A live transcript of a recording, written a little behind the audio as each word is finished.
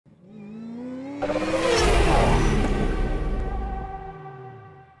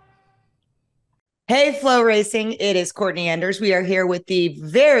Hey, Flow Racing. It is Courtney Enders. We are here with the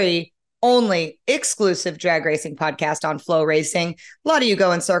very only exclusive drag racing podcast on Flow Racing. A lot of you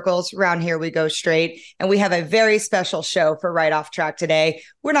go in circles. Around here, we go straight. And we have a very special show for Right Off Track today.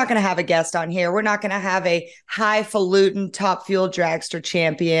 We're not going to have a guest on here. We're not going to have a highfalutin top fuel dragster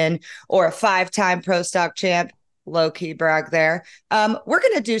champion or a 5-time pro stock champ. Low-key brag there. We're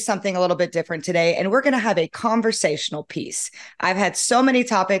going to do something a little bit different today, and we're going to have a conversational piece. I've had so many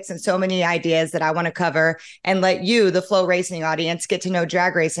topics and so many ideas that I want to cover and let you, the Flow Racing audience, get to know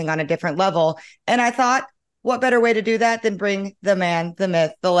drag racing on a different level. And I thought, what better way to do that than bring the man, the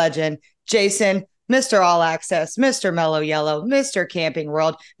myth, the legend, Jason, Mr. All Access, Mr. Mellow Yellow, Mr. Camping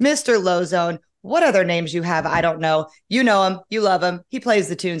World, Mr. Low Zone. What other names you have, I don't know. You know him. You love him. He plays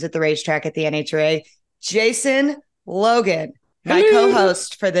the tunes at the racetrack at the NHRA. Jason Logan, my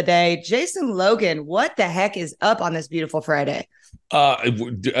co-host for the day. Jason Logan, what the heck is up on this beautiful Friday?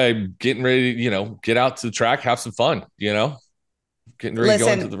 I'm getting ready to, get out to the track, have some fun, getting ready to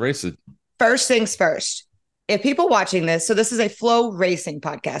go into the races. First things first. If people watching this, so this is a Flow Racing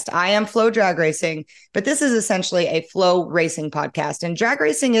podcast. I am FloDragRacing, but this is essentially a Flow Racing podcast. And drag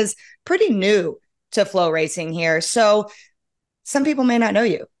racing is pretty new to Flow Racing here. So some people may not know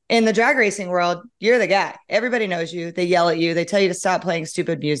you. In the drag racing world, you're the guy. Everybody knows you. They yell at you. They tell you to stop playing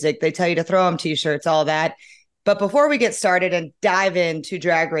stupid music. They tell you to throw them t-shirts, all that. But before we get started and dive into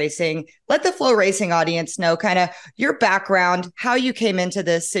drag racing, let the Flow Racing audience know kind of your background, how you came into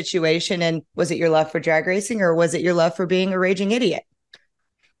this situation. And was it your love for drag racing or was it your love for being a raging idiot?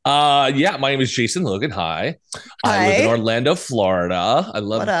 Yeah, my name is Jason Logan. Hi. I live in Orlando, Florida. I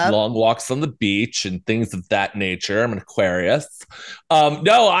love long walks on the beach and things of that nature. I'm an Aquarius.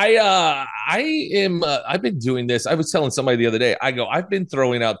 No, I've been doing this. I was telling somebody the other day, I've been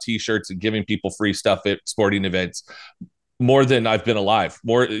throwing out t-shirts and giving people free stuff at sporting events more than I've been alive,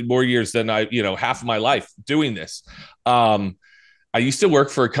 more years than half of my life doing this. I used to work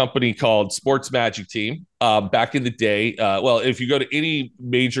for a company called Sports Magic Team back in the day. Well, if you go to any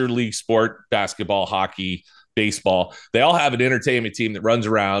major league sport, basketball, hockey, baseball, they all have an entertainment team that runs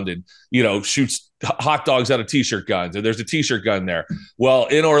around and, shoots hot dogs out of t-shirt guns. And there's a t-shirt gun there. Well,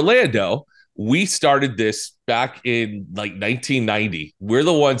 in Orlando, we started this back in like 1990. We're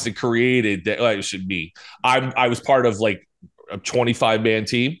the ones that created that. Well, it should be. I was part of like a 25-man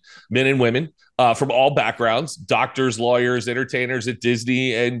team, men and women. From all backgrounds, doctors, lawyers, entertainers at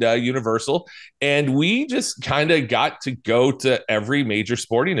Disney and Universal. And we just kind of got to go to every major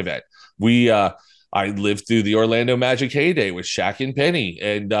sporting event. I lived through the Orlando Magic heyday with Shaq and Penny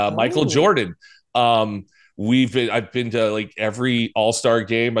and Michael Jordan. I've been to like every All-Star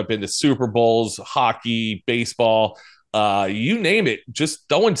game. I've been to Super Bowls, hockey, baseball, you name it, just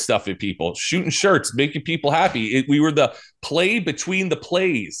throwing stuff at people, shooting shirts, making people happy. We were the play between the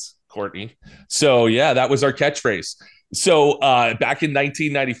plays, Courtney. So yeah, that was our catchphrase. So back in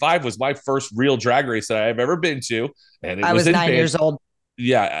 1995 was my first real drag race that I've ever been to. And I was 9 years old.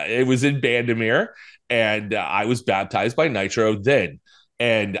 Yeah, it was in Bandimere. And I was baptized by Nitro then.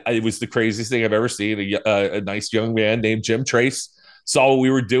 And it was the craziest thing I've ever seen. A nice young man named Jim Trace saw what we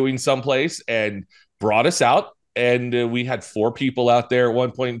were doing someplace and brought us out. And we had 4 people out there at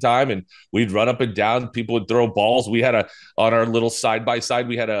one point in time, and we'd run up and down. People would throw balls. We had on our little side by side,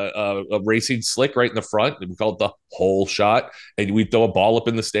 we had a racing slick right in the front. We called it the hole shot, and we'd throw a ball up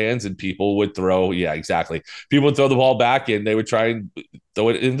in the stands, and people would throw. Yeah, exactly. People would throw the ball back, and they would try and throw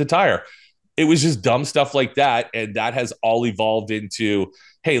it in the tire. It was just dumb stuff like that, and that has all evolved into,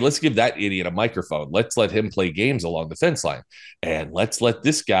 hey, let's give that idiot a microphone. Let's let him play games along the fence line. And let's let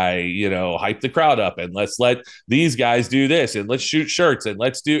this guy, hype the crowd up. And let's let these guys do this. And let's shoot shirts. And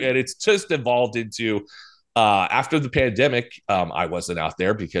it's just evolved into, after the pandemic, I wasn't out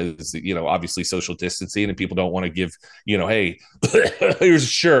there because, obviously social distancing and people don't want to give, hey, here's a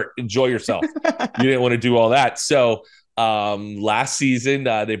shirt, enjoy yourself. You didn't want to do all that. So last season,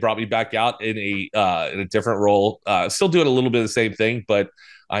 they brought me back out in a different role, still doing a little bit of the same thing, but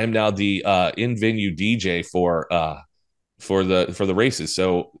I am now the in-venue DJ for the races.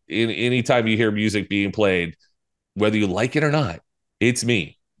 So anytime you hear music being played, whether you like it or not, it's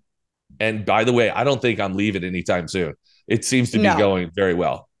me. And by the way, I don't think I'm leaving anytime soon. It seems to be going very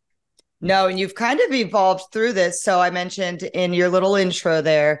well. No, and you've kind of evolved through this. So I mentioned in your little intro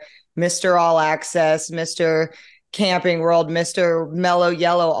there, Mr. All Access, Mr. Camping World, Mr. Mellow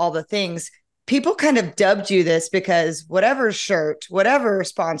Yellow, all the things. People kind of dubbed you this because whatever shirt, whatever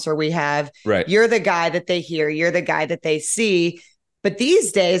sponsor we have, right, you're the guy that they hear, you're the guy that they see. But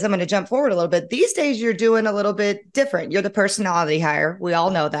these days, I'm going to jump forward a little bit. These days, you're doing a little bit different. You're the personality hire. We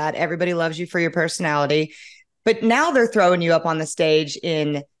all know that. Everybody loves you for your personality. But now they're throwing you up on the stage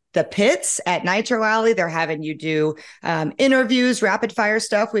in the pits at Nitro Alley. They're having you do interviews, rapid fire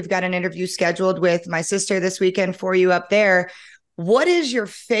stuff. We've got an interview scheduled with my sister this weekend for you up there. What is your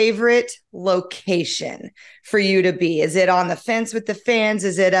favorite location for you to be? Is it on the fence with the fans?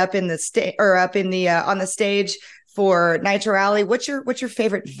 Is it up in the stage or up in the on the stage for Nitro Alley? What's your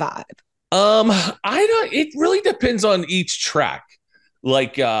favorite vibe? I don't. It really depends on each track.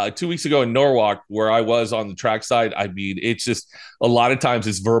 Like 2 weeks ago in Norwalk, where I was on the track side, I mean, it's just a lot of times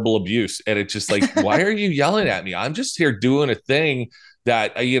it's verbal abuse, and it's just like, why are you yelling at me? I'm just here doing a thing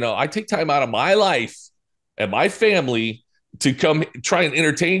that I take time out of my life and my family to come try and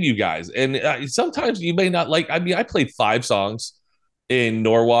entertain you guys. And sometimes you may not like. I mean, I played 5 songs in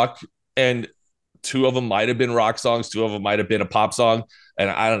Norwalk, and 2 of them might have been rock songs, 2 of them might have been a pop song, and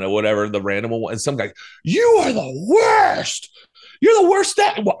I don't know, whatever the random one. And some guy, you are the worst. You're the worst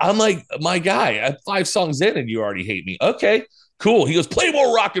at. I'm like, my guy, I'm 5 songs in and you already hate me. Okay, cool. He goes, play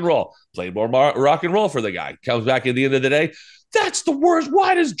more rock and roll. Played more rock and roll for the guy. Comes back at the end of the day. That's the worst.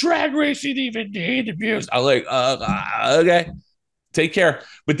 Why does drag racing even need abuse? I'm like, okay, take care.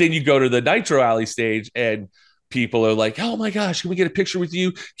 But then you go to the Nitro Alley stage and people are like, oh my gosh, can we get a picture with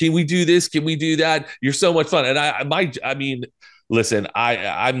you? Can we do this? Can we do that? You're so much fun. And I mean, listen,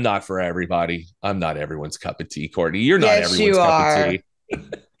 I'm not for everybody. I'm not everyone's cup of tea, Courtney. You're not everyone's cup of tea.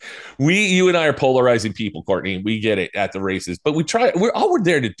 You and I are polarizing people, Courtney. We get it at the races, but all we're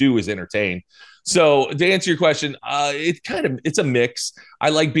there to do is entertain. So to answer your question, it's a mix. I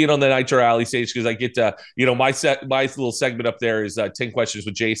like being on the Nitro Alley stage because I get to, my little segment up there is 10 questions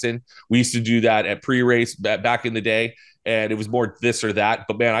with Jason. We used to do that at pre-race back in the day, and it was more this or that.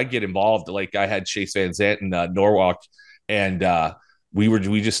 But man, I get involved. Like I had Chase Van Zandt in Norwalk. And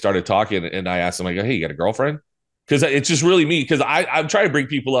we just started talking, and I asked him, I go, hey, you got a girlfriend? Because it's just really me. Because I'm trying to bring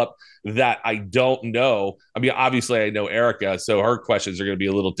people up that I don't know. I mean, obviously I know Erica, so her questions are going to be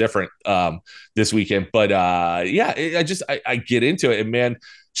a little different this weekend. But yeah, I get into it, and man,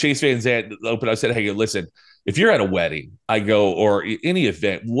 Chase Van Zandt opened. I said, hey, listen, if you're at a wedding, I go, or any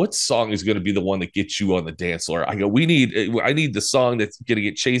event, what song is going to be the one that gets you on the dance floor? I go, I need the song that's going to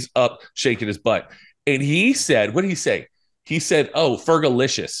get Chase up, shaking his butt. And he said, what did he say? He said, oh,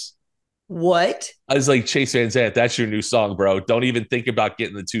 Fergalicious. What? I was like, Chase Van Zandt, that's your new song, bro. Don't even think about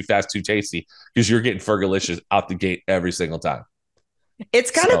getting the Too Fast, Too Tasty, because you're getting Fergalicious out the gate every single time. It's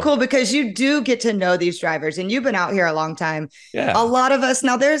kind of cool because you do get to know these drivers, and you've been out here a long time. Yeah. A lot of us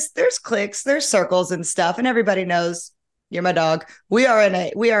now, there's cliques, there's circles and stuff, and everybody knows you're my dog. We are in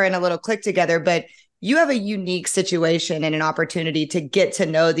a little clique together, but you have a unique situation and an opportunity to get to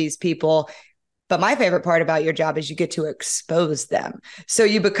know these people. But my favorite part about your job is you get to expose them. So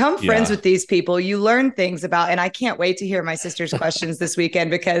you become friends with these people. You learn things about, and I can't wait to hear my sister's questions this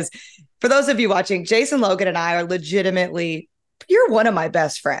weekend, because for those of you watching, Jason, Logan, and I are legitimately, you're one of my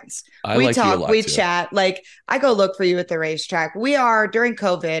best friends. We talk, we chat. Like I go look for you at the racetrack. We are, during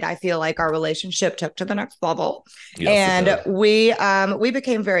COVID, I feel like our relationship took to the next level. Yes, and we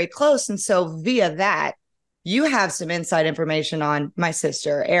became very close. And so via that, you have some inside information on my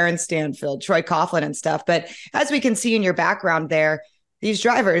sister, Erin Stanfield, Troy Coughlin and stuff. But as we can see in your background there, these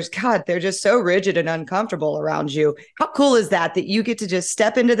drivers, God, they're just so rigid and uncomfortable around you. How cool is that you get to just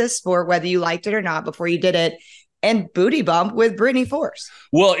step into this sport, whether you liked it or not before you did it, and booty bump with Brittany Force?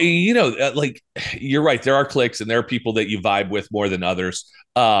 Well, like you're right. There are cliques and there are people that you vibe with more than others.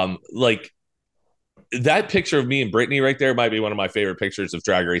 Like that picture of me and Brittany right there might be one of my favorite pictures of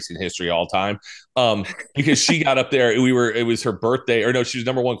drag racing history all time. Because she got up there, it was her birthday, or no, she was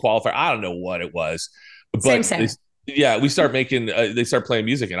number 1 qualifier. I don't know what it was, but same. We start making, they start playing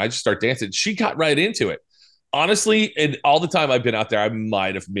music and I just start dancing. She got right into it. Honestly, and all the time I've been out there, I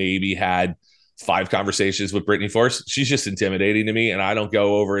might have maybe had 5 conversations with Brittany Force. She's just intimidating to me, and I don't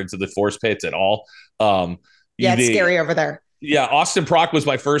go over into the Force pits at all. It's scary over there. Yeah, Austin Prock was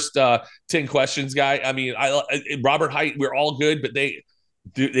my first 10 questions guy. I mean, Robert Height, we're all good, but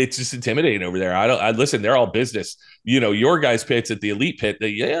it's just intimidating over there. I listen, they're all business. Your guys' pits at the elite pit,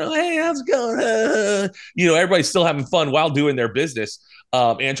 hey, how's it going? Everybody's still having fun while doing their business.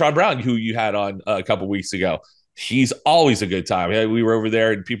 Antron Brown, who you had on a couple weeks ago, he's always a good time. We were over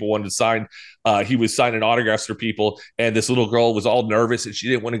there and people wanted to sign. He was signing autographs for people, and this little girl was all nervous and she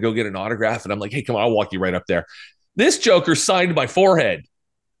didn't want to go get an autograph. And I'm like, hey, come on, I'll walk you right up there. This joker signed my forehead.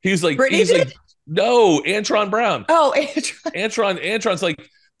 He's like, no, Antron Brown. Oh, Antron's like,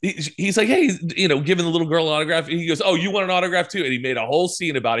 he's like, hey, giving the little girl an autograph. And he goes, oh, you want an autograph too? And he made a whole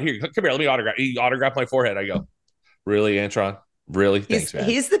scene about it. Here, come here, let me autograph. He autographed my forehead. I go, really, Antron? Really? Thanks, man.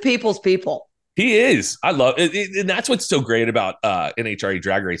 He's the people's people. He is. I love it, and that's what's so great about NHRA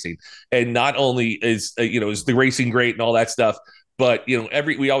drag racing. And not only is is the racing great and all that stuff, but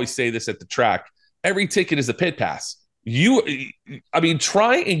we always say this at the track. Every ticket is a pit pass. I mean,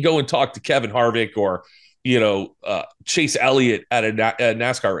 try and go and talk to Kevin Harvick or Chase Elliott at a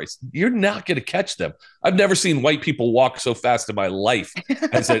NASCAR race. You're not going to catch them. I've never seen white people walk so fast in my life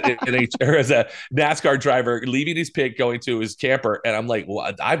as a NASCAR driver leaving his pit, going to his camper. And I'm like,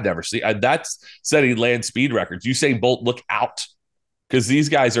 well, I've never seen that's setting land speed records. Usain Bolt, look out, because these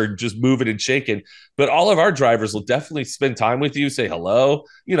guys are just moving and shaking. But all of our drivers will definitely spend time with you, say hello,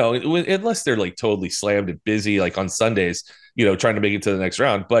 unless they're like totally slammed and busy, like on Sundays, trying to make it to the next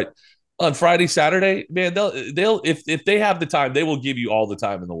round. But on Friday, Saturday, man, they'll if they have the time, they will give you all the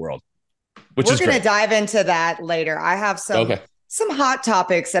time in the world. We're going to dive into that later. I have some hot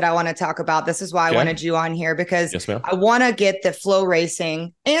topics that I want to talk about. This is why I wanted you on here, because I want to get the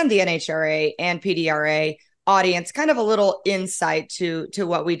FloRacing and the NHRA and PDRA audience kind of a little insight to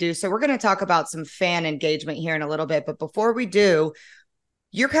what we do. So we're going to talk about some fan engagement here in a little bit. But before we do,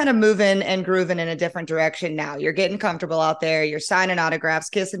 you're kind of moving and grooving in a different direction now. You're getting comfortable out there. You're signing autographs,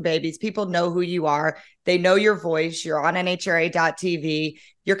 kissing babies. People know who you are. They know your voice. You're on NHRA.tv.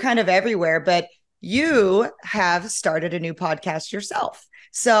 You're kind of everywhere, but you have started a new podcast yourself.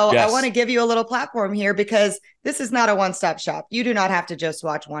 So yes. I want to give you a little platform here, because this is not a one-stop shop. You do not have to just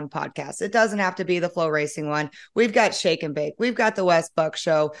watch one podcast. It doesn't have to be the FloRacing one. We've got Shake and Bake. We've got the West Buck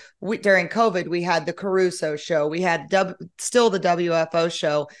Show. During COVID, we had the Caruso Show. We had still the WFO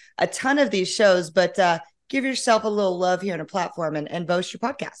Show. A ton of these shows, but give yourself a little love here and a platform and boast your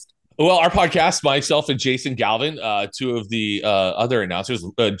podcast. Well, our podcast, myself and Jason Galvin, two of the other announcers,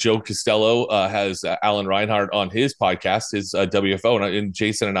 Joe Costello has Alan Reinhardt on his podcast, his WFO, and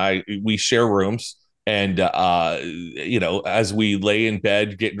Jason and I, we share rooms. And, as we lay in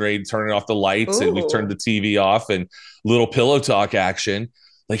bed, getting ready to turn off the lights, and we've turned the TV off, and little pillow talk action.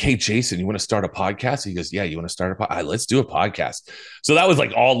 Like, hey, Jason, you want to start a podcast? He goes, yeah, you want to start a podcast? Let's do a podcast. So that was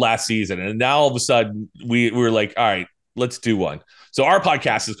like all last season. And now all of a sudden we were like, all right, let's do one. So our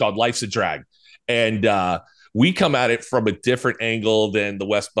podcast is called Life's a Drag. And we come at it from a different angle than the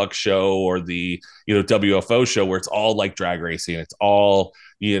West Buck Show or the, WFO show, where it's all like drag racing. It's all,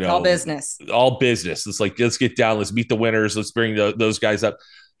 all business. All business. It's like, let's get down. Let's meet the winners. Let's bring those guys up.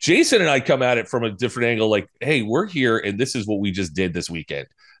 Jason and I come at it from a different angle. Like, hey, we're here, and this is what we just did this weekend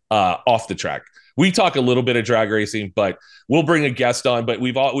off the track. We talk a little bit of drag racing, but we'll bring a guest on. But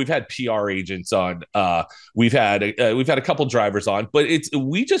we've had PR agents on. We've had a couple drivers on, but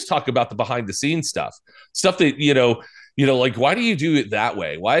we just talk about the behind the scenes stuff that like, why do you do it that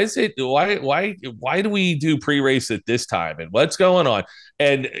way? Why do we do pre-race at this time, and what's going on?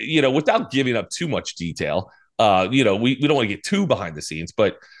 And without giving up too much detail, we don't want to get too behind the scenes,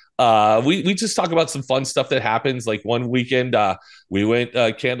 but we just talk about some fun stuff that happens. Like one weekend, we went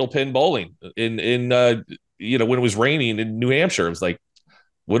candlepin bowling in when it was raining in New Hampshire. It was like,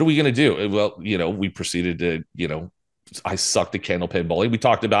 what are we going to do? Well, we proceeded to, I sucked at candlepin bowling. We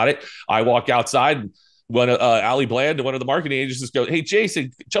talked about it. I walk outside. When Allie Bland, one of the marketing agents, just goes, hey,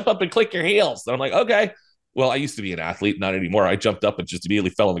 Jason, jump up and click your heels. And I'm like, okay. Well, I used to be an athlete, not anymore. I jumped up and just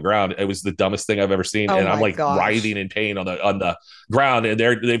immediately fell on the ground. It was the dumbest thing I've ever seen. And I'm like writhing in pain on the ground. And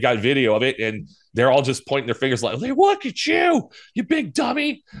they've got video of it, and they're all just pointing their fingers like, look at you big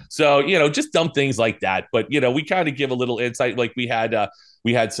dummy. So, just dumb things like that. But, we kind of give a little insight. Like we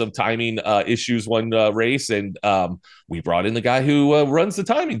had some timing issues one race, and we brought in the guy who runs the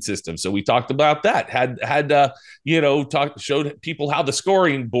timing system. So we talked about that. Showed people how the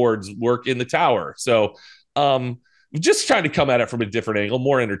scoring boards work in the tower. So just trying to come at it from a different angle,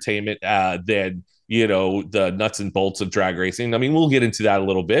 more entertainment than the nuts and bolts of drag racing. I mean, we'll get into that a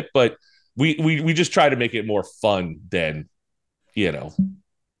little bit, but we just try to make it more fun than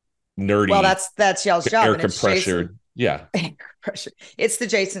nerdy. Well, that's y'all's job. Air compressor. Yeah. It's the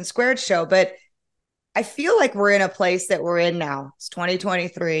Jason Squared Show, but I feel like we're in a place that we're in now. It's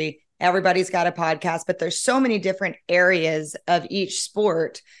 2023. Everybody's got a podcast, but there's so many different areas of each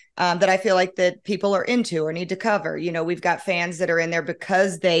sport that I feel like that people are into or need to cover. We've got fans that are in there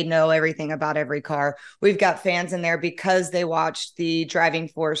because they know everything about every car. We've got fans in there because they watched the Driving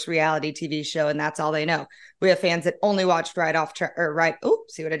Force reality TV show, and that's all they know. We have fans that only watched Right on Track.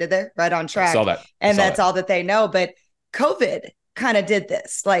 See what I did there? Right on Track. I saw that. And that's all that they know. But COVID kind of did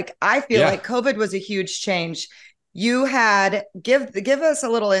this. Like, I feel like COVID was a huge change. You had give us a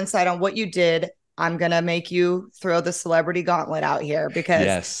little insight on what you did. I'm going to make you throw the celebrity gauntlet out here,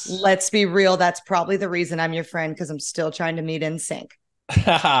 because let's be real. That's probably the reason I'm your friend, because I'm still trying to meet NSYNC.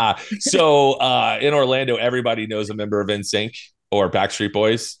 So in Orlando, everybody knows a member of NSYNC. or Backstreet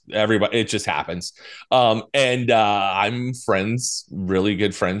Boys. Everybody, it just happens. And I'm really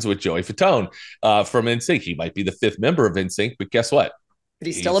good friends with Joey Fatone from NSYNC. He might be the fifth member of NSYNC, but guess what? But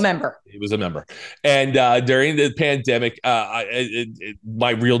he's still a member. He was a member. And during the pandemic,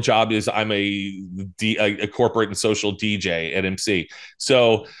 my real job is I'm a corporate and social DJ at MC.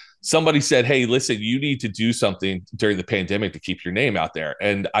 So somebody said, hey, listen, you need to do something during the pandemic to keep your name out there.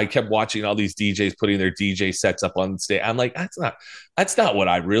 And I kept watching all these DJs putting their DJ sets up on stage. I'm like, that's not what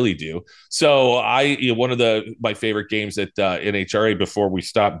I really do. So one of my favorite games at NHRA before we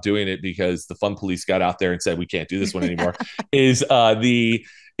stopped doing it because the Fun Police got out there and said we can't do this one anymore is we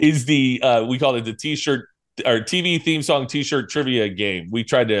call it the t-shirt or TV theme song t-shirt trivia game. We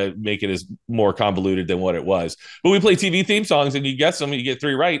tried to make it as more convoluted than what it was, but we play TV theme songs and you guess them, you get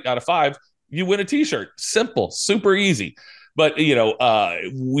 3 right out of 5, you win a t-shirt. Simple, super easy. But so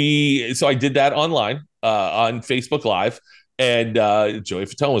I did that online on Facebook Live, and Joey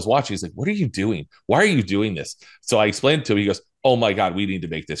Fatone was watching. He's like, what are you doing? Why are you doing this? So I explained to him. He goes, oh my God, we need to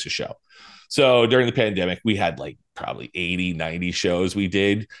make this a show. So during the pandemic, we had like probably 80, 90 shows we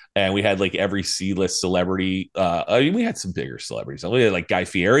did. And we had like every C-list celebrity. We had some bigger celebrities. We had like Guy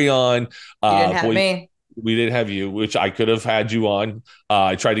Fieri on. You didn't have me. We didn't have you, which I could have had you on.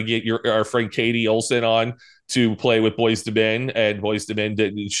 I tried to get our friend Katie Olsen on to play with Boyz II Men. And Boyz II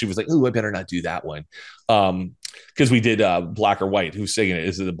Men, she was like, oh, I better not do that one. Because we did Black or White. Who's singing it?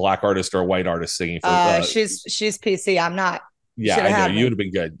 Is it a black artist or a white artist singing? She's PC. I'm not. Yeah, I know. You would have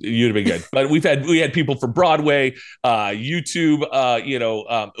been good. You'd have been good. But we had people from Broadway, YouTube,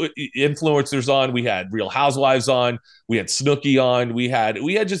 influencers on. We had Real Housewives on. We had Snooki on. We had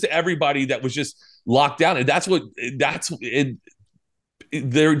just everybody that was just locked down. And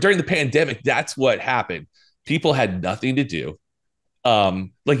during the pandemic, that's what happened. People had nothing to do.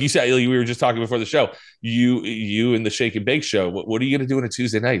 Like you said, we were just talking before the show. You and the Shake and Bake show. What are you going to do on a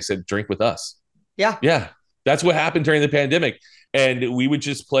Tuesday night? You said drink with us. Yeah. That's what happened during the pandemic. And we would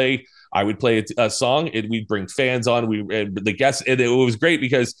just play, I would play a song and we'd bring fans on. The guests, and it was great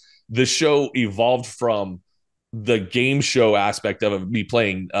because the show evolved from the game show aspect of me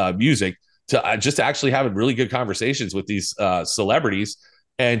playing music to just actually having really good conversations with these celebrities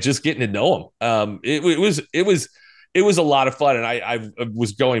and just getting to know them. It was a lot of fun. And I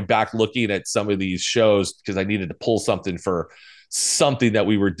was going back looking at some of these shows because I needed to pull something for something that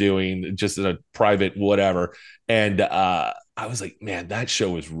we were doing just in a private whatever. And I was like, man, that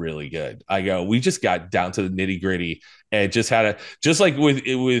show was really good. We just got down to the nitty gritty and just like with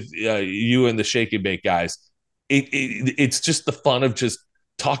you and the Shake and Bake guys, it's just the fun of just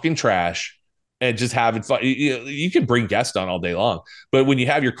talking trash and just having fun. You can bring guests on all day long, but when you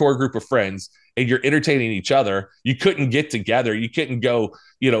have your core group of friends and you're entertaining each other, you couldn't get together. You couldn't go,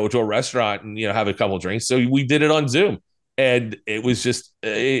 to a restaurant and, have a couple of drinks. So we did it on Zoom. And it was just,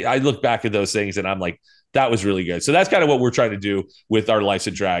 I look back at those things and I'm like, that was really good. So that's kind of what we're trying to do with our Life's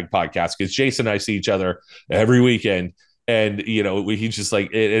a Drag podcast, because Jason and I see each other every weekend. And, he's just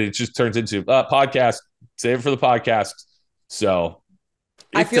like, it just turns into a podcast, save it for the podcast. So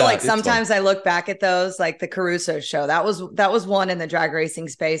I feel like sometimes I look back at those, like the Caruso show. That was one in the drag racing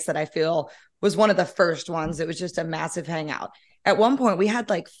space that I feel was one of the first ones. It was just a massive hangout. At one point, we had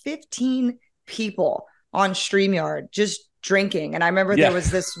like 15 people on StreamYard just drinking. And I remember there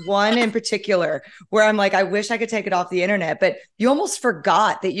was this one in particular where I'm like, I wish I could take it off the internet, but you almost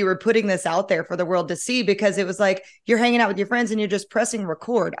forgot that you were putting this out there for the world to see, because it was like you're hanging out with your friends and you're just pressing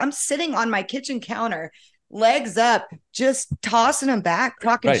record. I'm sitting on my kitchen counter, legs up, just tossing them back,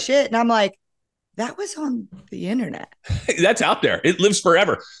 talking shit. And I'm like, that was on the internet. That's out there. It lives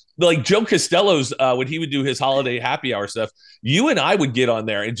forever. Like Joe Costello's, when he would do his holiday happy hour stuff, you and I would get on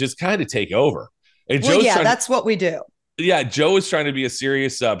there and just kind of take over. And that's what we do. Yeah, Joe is trying to be a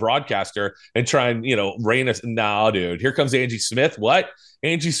serious broadcaster and try and, rein us. No, dude, here comes Angie Smith. What?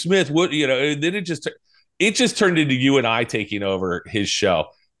 Angie Smith, what? And then it just turned into you and I taking over his show,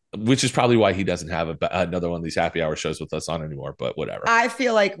 which is probably why he doesn't have another one of these happy hour shows with us on anymore, but whatever. I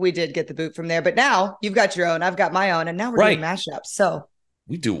feel like we did get the boot from there, but now you've got your own, I've got my own, and now we're doing mashups. So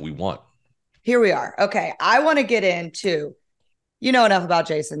we do what we want. Here we are. Okay, I want to get into... You know enough about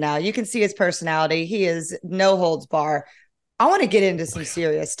Jason now. You can see his personality. He is no holds bar. I want to get into some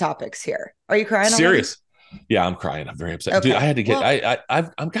serious topics here. Are you crying? Serious? Already? Yeah, I'm crying. I'm very upset. Okay. Dude, I had to get.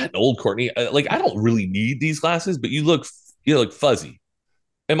 I'm gotten old, Courtney. I don't really need these glasses, but you look fuzzy.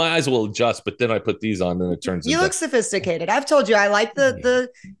 And my eyes will adjust, but then I put these on and it turns You look sophisticated. I've told you I like the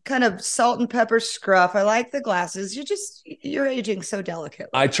kind of salt and pepper scruff. I like the glasses. You're aging so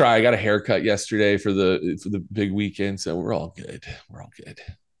delicately. I try. I got a haircut yesterday for the big weekend, so we're all good. We're all good.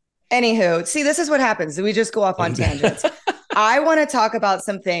 Anywho, see, this is what happens. We just go off on tangents. I want to talk about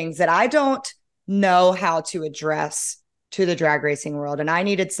some things that I don't know how to address to the drag racing world. And I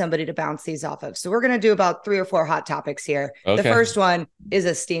needed somebody to bounce these off of. So we're going to do about 3 or 4 hot topics here. Okay. The first one is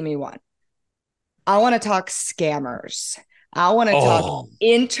a steamy one. I want to talk scammers. I want to talk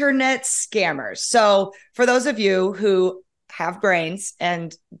internet scammers. So for those of you who have brains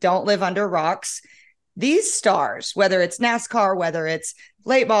and don't live under rocks, these stars, whether it's NASCAR, whether it's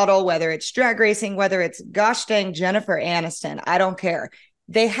late model, whether it's drag racing, whether it's gosh dang Jennifer Aniston, I don't care.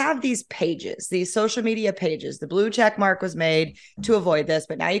 They have these pages, these social media pages. The blue check mark was made to avoid this,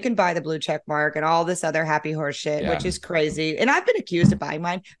 but now you can buy the blue check mark and all this other happy horse shit, which is crazy. And I've been accused of buying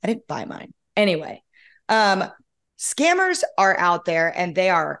mine. I didn't buy mine. Anyway, scammers are out there and they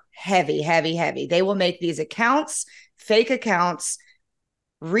are heavy, heavy, heavy. They will make these accounts, fake accounts,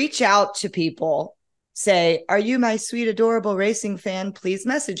 reach out to people, say, are you my sweet, adorable racing fan? Please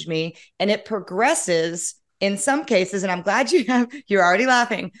message me. And it progresses in some cases. And I'm glad you're already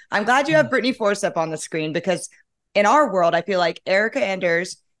laughing. I'm glad you have Brittany Force up on the screen, because in our world, I feel like Erica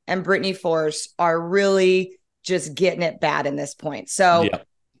Enders and Brittany Force are really just getting it bad in this point. So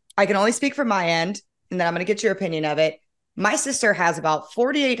I can only speak from my end, and then I'm going to get your opinion of it. My sister has about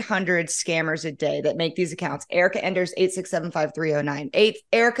 4,800 scammers a day that make these accounts. Erica Enders 8675309,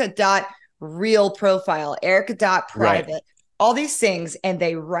 Erica.real profile, Erica.private, all these things. And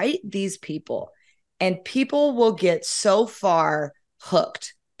they write these people, and people will get so far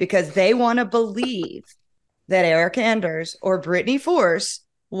hooked because they want to believe that Erica Enders or Brittany Force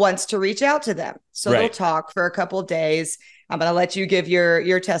wants to reach out to them. So they'll talk for a couple of days. I'm going to let you give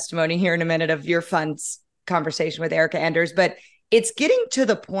your testimony here in a minute of your fun conversation with Erica Enders, but it's getting to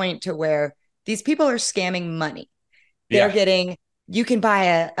the point to where these people are scamming money. They're getting, you can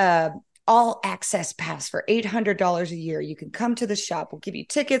buy a all access pass for $800 a year. You can come to the shop. We'll give you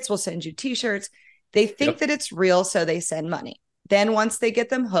tickets. We'll send you t-shirts. They think that it's real, so they send money. Then once they get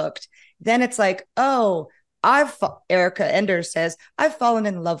them hooked, then it's like, oh, Erica Enders says, I've fallen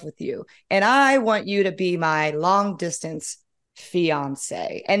in love with you, and I want you to be my long distance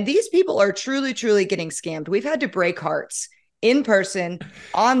fiance. And these people are truly, truly getting scammed. We've had to break hearts in person,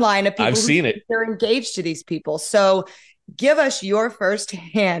 online, of people I've seen it. They're engaged to these people. So give us your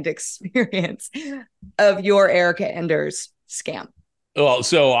firsthand experience of your Erica Enders scam. Well,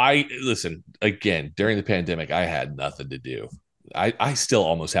 so listen, again, during the pandemic, I had nothing to do. I still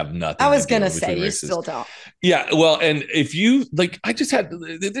almost have nothing. I was going to say, you still don't. Yeah. Well, and if you I just had,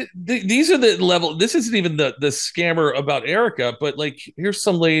 these are the level, this isn't even the scammer about Erica, but like, here's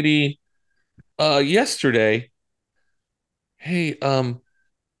some lady yesterday. Hey,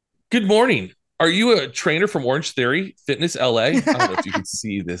 good morning. Are you a trainer from Orange Theory Fitness LA? I don't know if you can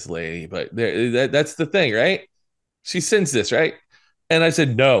see this lady, but that's the thing, right? She sends this, right? And I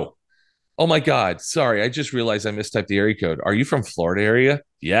said, no. Oh my God. Sorry. I just realized I mistyped the area code. Are you from Florida area?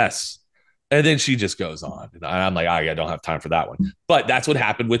 Yes. And then she just goes on. And I'm like, I don't have time for that one. But that's what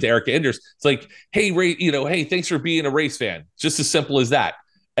happened with Erica Enders. It's like, hey, Ray, hey, thanks for being a race fan. Just as simple as that.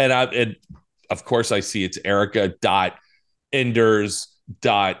 And of course I see it's Erica.Enders.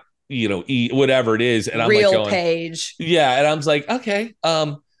 Whatever it is. And I'm real like going, page. Yeah. And I was like, okay.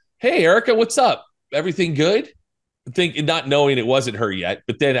 Hey, Erica, what's up? Everything good? Not knowing it wasn't her yet,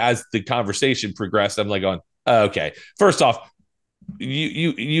 but then as the conversation progressed, I'm like going, okay. First off,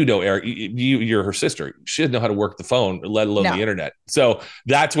 you know, Eric, you're her sister. She doesn't know how to work the phone, let alone the internet. So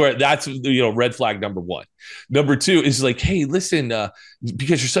that's red flag number one. Number two is like, hey, listen,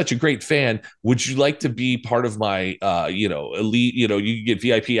 because you're such a great fan, would you like to be part of my, elite? You get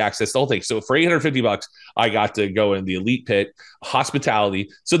VIP access to the whole thing. So for $850, I got to go in the elite pit, hospitality.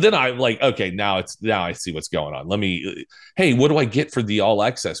 So then I'm like, okay, now I see what's going on. Hey, what do I get for the all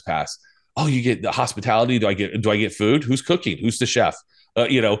access pass? Oh, you get the hospitality. Do I get food? Who's cooking? Who's the chef?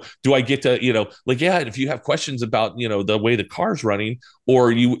 Do I get to, if you have questions about, the way the car's running,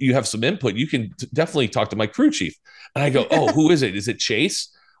 or you have some input, you can definitely talk to my crew chief. And I go, oh, who is it? Is it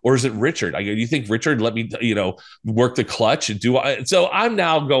Chase or is it Richard? I go, you think Richard let me, work the clutch and so I'm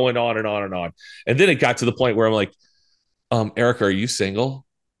now going on and on and on. And then it got to the point where I'm like, Erica, are you single?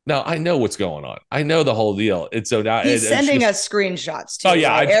 Now I know what's going on. I know the whole deal. And so now he's sending us screenshots too. Oh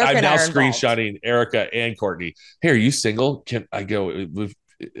yeah, I'm now screenshotting Erica and Courtney. Hey, are you single? Can I go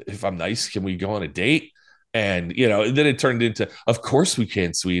if I'm nice? Can we go on a date? And then it turned into, of course we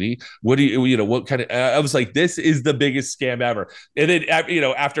can, sweetie. What do you what kind of? I was like, this is the biggest scam ever. And then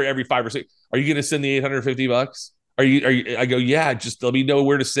after every 5 or 6, are you going to send the $850? Are you? I go, yeah, just let me know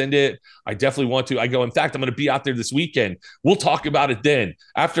where to send it. I definitely want to. I go, in fact, I'm going to be out there this weekend. We'll talk about it then.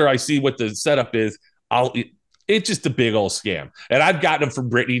 After I see what the setup is, it's just a big old scam. And I've gotten them from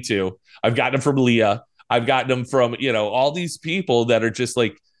Brittany too. I've gotten them from Leah. I've gotten them from, all these people that are just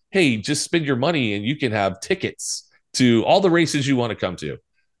like, hey, just spend your money and you can have tickets to all the races you want to come to.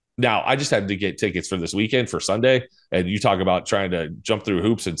 Now, I just had to get tickets for this weekend for Sunday. And you talk about trying to jump through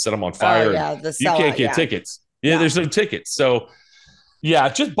hoops and set them on Oh fire. yeah, And the you can't sellout. get Yeah, tickets. Yeah, there's no tickets. So, yeah,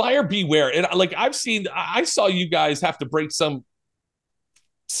 just buyer beware. And like I saw you guys have to break some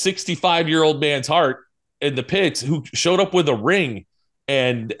 65-year-old man's heart in the pits who showed up with a ring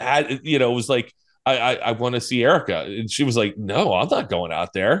and had, was like, I want to see Erica. And she was like, no, I'm not going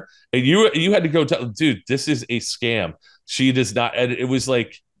out there. And you had to go tell, dude, this is a scam. She does not. And it was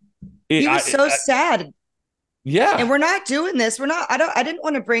like, he was so sad. And yeah, we're not doing this. I didn't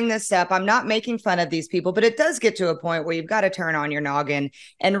want to bring this up. I'm not making fun of these people, but it does get to a point where you've got to turn on your noggin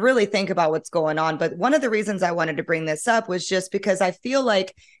and really think about what's going on. But one of the reasons I wanted to bring this up was just because I feel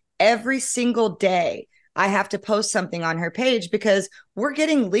like every single day I have to post something on her page because we're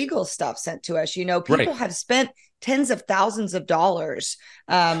getting legal stuff sent to us. People right. have spent tens of thousands of dollars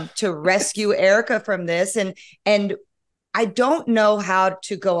to rescue Erica from this. And I don't know how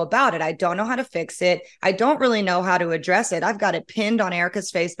to go about it. I don't know how to fix it. I don't really know how to address it. I've got it pinned on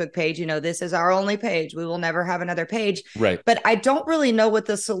Erica's Facebook page. This is our only page. We will never have another page. Right. But I don't really know what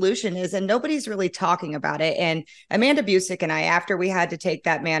the solution is. And nobody's really talking about it. And Amanda Busick and I, after we had to take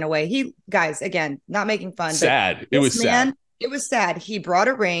that man away, guys, again, not making fun. Sad. It was sad. It was sad. He brought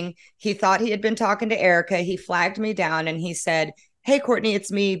a ring. He thought he had been talking to Erica. He flagged me down and he said, hey, Courtney,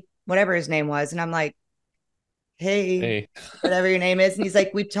 it's me, whatever his name was. And I'm like, hey, whatever your name is. And he's like,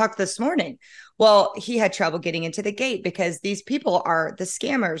 we talked this morning. Well, he had trouble getting into the gate because these people the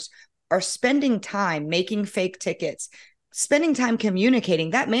scammers are spending time making fake tickets, spending time communicating.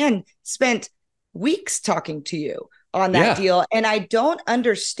 That man spent weeks talking to you on that deal. And I don't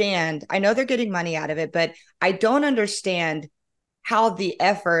understand. I know they're getting money out of it, but I don't understand how the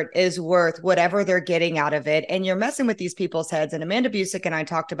effort is worth whatever they're getting out of it. And you're messing with these people's heads. And Amanda Busick and I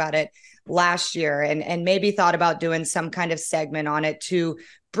talked about it last year and maybe thought about doing some kind of segment on it to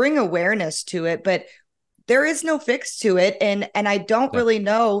bring awareness to it. But there is no fix to it. And I don't really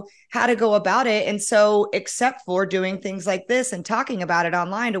know how to go about it. And so, except for doing things like this and talking about it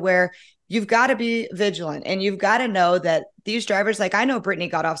online to where you've got to be vigilant and you've got to know that these drivers, like I know Brittany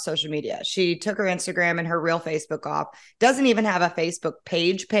got off social media. She took her Instagram and her real Facebook off, doesn't even have a Facebook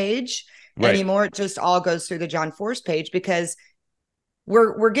page anymore. It just all goes through the John Force page because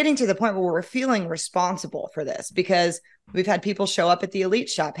we're getting to the point where we're feeling responsible for this because we've had people show up at the Elite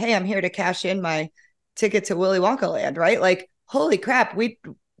shop. Hey, I'm here to cash in my ticket to Willy Wonka Land, right? Like, holy crap,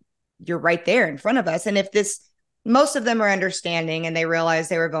 you're right there in front of us. And if most of them are understanding and they realize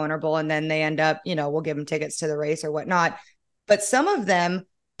they were vulnerable and then they end up, we'll give them tickets to the race or whatnot. But some of them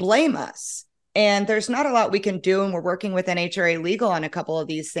blame us and there's not a lot we can do. And we're working with NHRA legal on a couple of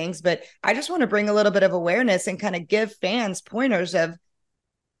these things, but I just want to bring a little bit of awareness and kind of give fans pointers of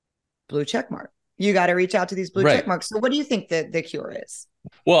blue check mark. You got to reach out to these blue check marks. So what do you think the cure is?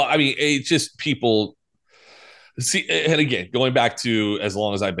 Well, I mean, it's just people see, and again, going back to as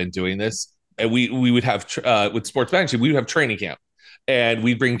long as I've been doing this, and we would have with sports management, we would have training camp, and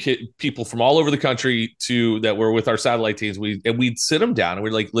we'd bring people from all over the country that were with our satellite teams. We'd sit them down and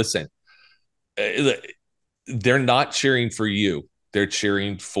we're like, listen, they're not cheering for you; they're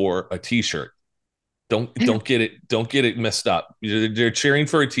cheering for a T-shirt. Don't get it messed up. They're cheering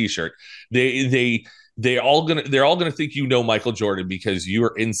for a T-shirt. They're all gonna think Michael Jordan because you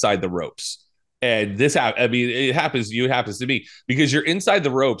are inside the ropes. And it happens to you, it happens to me because you're inside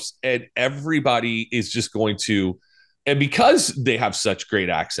the ropes and everybody is just going to, and because they have such great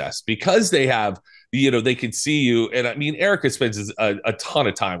access, because they have, they can see you. And I mean, Erica spends a ton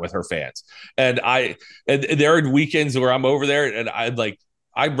of time with her fans. And there are weekends where I'm over there and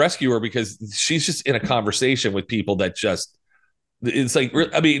I rescue her because she's just in a conversation with people that just, it's like,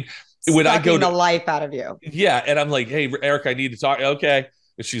 I mean, when I go to the life out of you. Yeah. And I'm like, hey, Erica, I need to talk. Okay.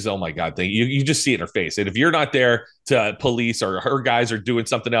 And she's, oh my God, you just see it in her face. And if you're not there to police or her guys are doing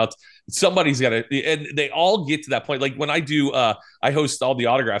something else, somebody's got to, and they all get to that point. Like when I do, I host all the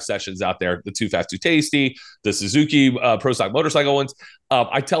autograph sessions out there, the Too Fast, Too Tasty, the Suzuki Pro Stock Motorcycle ones.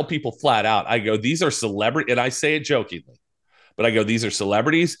 I tell people flat out, I go, these are celebrity, and I say it jokingly, but I go, these are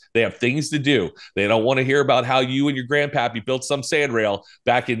celebrities. They have things to do. They don't want to hear about how you and your grandpappy built some sandrail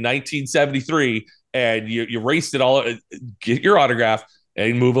back in 1973 and you raced it all. Get your autograph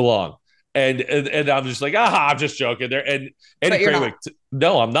and move along. And I'm just like, I'm just joking there. And Eddie Krawick,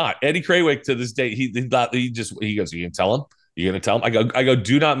 no, I'm not. Eddie Krawick to this day, he goes, you can tell him? You're going to tell him? I go,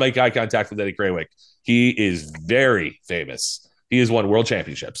 do not make eye contact with Eddie Krawick. He is very famous. He has won world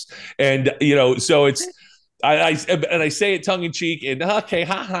championships. And, so it's, I say it tongue in cheek and okay,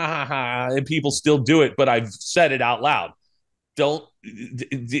 ha ha ha ha, and people still do it, but I've said it out loud. Don't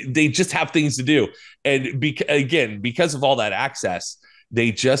they just have things to do? And again, because of all that access,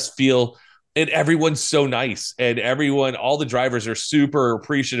 they just feel, and everyone's so nice, and all the drivers are super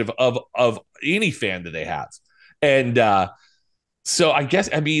appreciative of any fan that they have, and so I guess,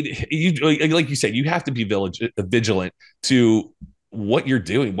 I mean, you, like you said, you have to be vigilant to what you're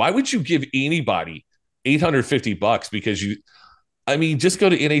doing. Why would you give anybody $850 because I mean, just go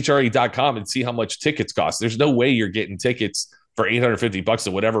to nhra.com and see how much tickets cost. There's no way you're getting tickets for $850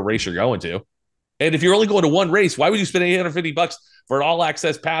 to whatever race you're going to. And if you're only going to one race, why would you spend $850 for an all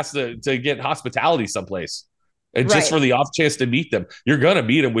access pass to get hospitality someplace? And just for the off chance to meet them, you're going to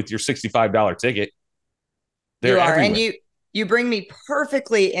meet them with your $65 ticket. They're everywhere. And you bring me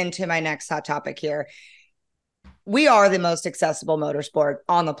perfectly into my next hot topic here. We are the most accessible motorsport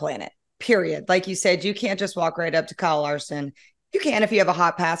on the planet, period. Like you said, you can't just walk right up to Kyle Larson. You can if you have a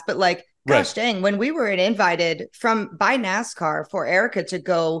hot pass, but like, gosh dang, when we were invited by NASCAR for Erica to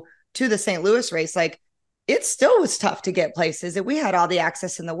go to the St. Louis race, like it still was tough to get places, and we had all the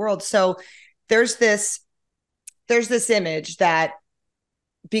access in the world. So there's this image that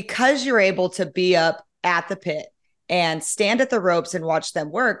because you're able to be up at the pit and stand at the ropes and watch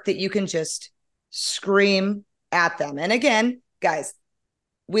them work, that you can just scream at them. And again, guys,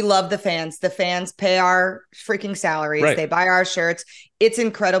 we love the fans. The fans pay our freaking salaries. They buy our shirts. It's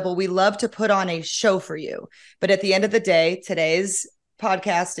incredible. We love to put on a show for you. But at the end of the day, today's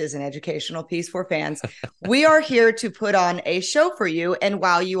podcast is an educational piece for fans. We are here to put on a show for you. And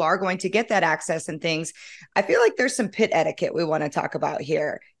while you are going to get that access and things, I feel like there's some pit etiquette we want to talk about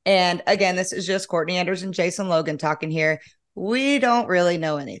here. And again, this is just Courtney Anders and Jason Logan talking here. We don't really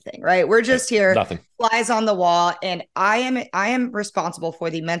know anything, right? We're just here, nothing, flies on the wall. And I am responsible for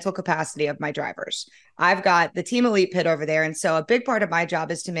the mental capacity of my drivers. I've got the Team Elite pit over there. And so a big part of my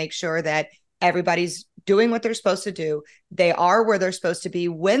job is to make sure that everybody's doing what they're supposed to do. They are where they're supposed to be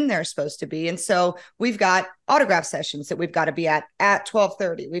when they're supposed to be. And so we've got autograph sessions that we've got to be at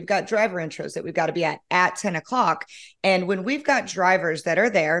 12:30. We've got driver intros that we've got to be at 10 o'clock. And when we've got drivers that are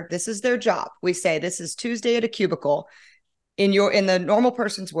there, this is their job. We say this is Tuesday at a cubicle. In the normal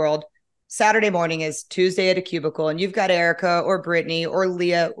person's world, Saturday morning is Tuesday at a cubicle, and you've got Erica or Brittany or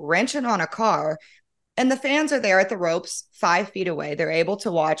Leah wrenching on a car, and the fans are there at the ropes 5 feet away. They're able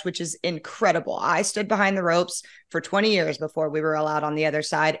to watch, which is incredible. I stood behind the ropes for 20 years before we were allowed on the other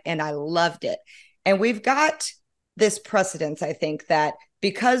side, and I loved it. And we've got this precedence, I think, that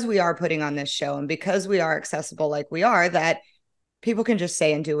because we are putting on this show and because we are accessible like we are, that people can just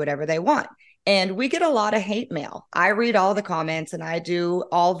say and do whatever they want. And we get a lot of hate mail. I read all the comments and I do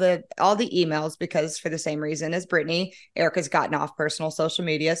all the emails because for the same reason as Brittany, Erica's gotten off personal social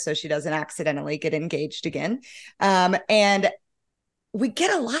media so she doesn't accidentally get engaged again. And we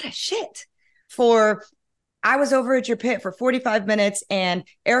get a lot of shit for, I was over at your pit for 45 minutes and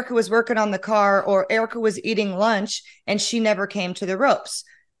Erica was working on the car, or Erica was eating lunch and she never came to the ropes.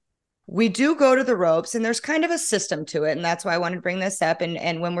 We do go to the ropes, and there's kind of a system to it. And that's why I wanted to bring this up.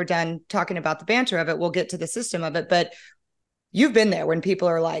 And when we're done talking about the banter of it, we'll get to the system of it. But you've been there when people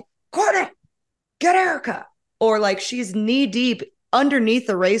are like, Courtney, get Erica. Or like she's knee deep underneath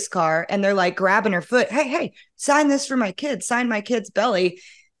the race car and they're like grabbing her foot. Hey, sign this for my kids, sign my kid's belly.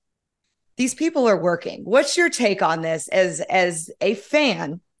 These people are working. What's your take on this as a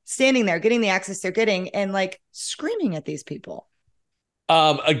fan standing there, getting the access they're getting and like screaming at these people?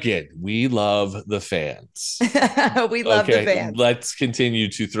 Again, we love the fans. We love the fans. Let's continue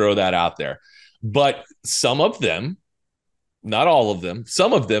to throw that out there. But some of them, not all of them,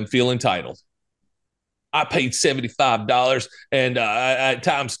 some of them feel entitled. I paid $75 and at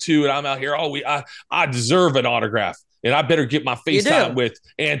times two, and I'm out here. I deserve an autograph, and I better get my FaceTime with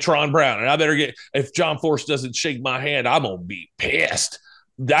Antron Brown, and I better get, if John Force doesn't shake my hand, I'm gonna be pissed.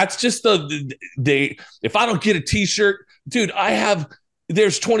 That's just if I don't get a T-shirt, dude,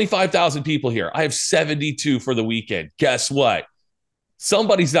 there's 25,000 people here. I have 72 for the weekend. Guess what?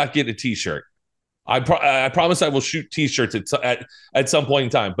 Somebody's not getting a T-shirt. I promise I will shoot T-shirts at some point in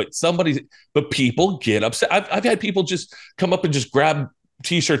time. But people get upset. I've had people just come up and just grab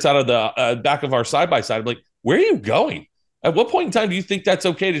T-shirts out of the back of our side-by-side. I'm like, where are you going? At what point in time do you think that's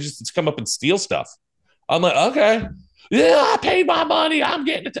okay to just come up and steal stuff? I'm like, okay. Yeah, I paid my money. I'm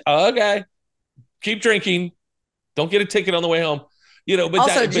getting it. Okay. Keep drinking. Don't get a ticket on the way home. But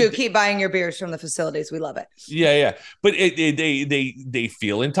also, keep buying your beers from the facilities. We love it. Yeah. But they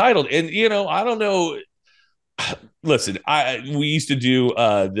feel entitled, and I don't know. Listen, we used to do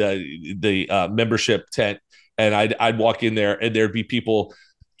the membership tent, and I'd walk in there, and there'd be people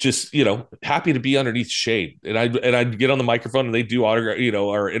just, happy to be underneath shade. And I'd get on the microphone and they do autograph,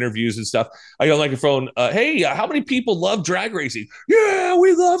 our interviews and stuff. I go on the microphone, hey, how many people love drag racing? Yeah,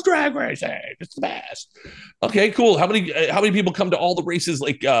 we love drag racing. It's the best. Okay, cool. How many people come to all the races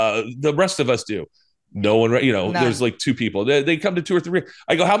like the rest of us do? No one, None. There's like 2 people. They come to 2 or 3.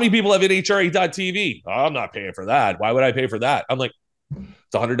 I go, how many people have NHRA.TV? Oh, I'm not paying for that. Why would I pay for that? I'm like,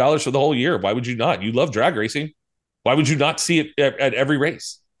 it's $100 for the whole year. Why would you not? You love drag racing. Why would you not see it at every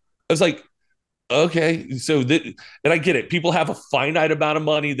race? I was like, okay, and I get it. People have a finite amount of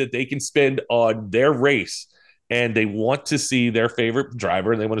money that they can spend on their race, and they want to see their favorite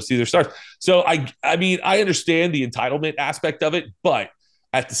driver and they want to see their stars. So I mean, I understand the entitlement aspect of it, but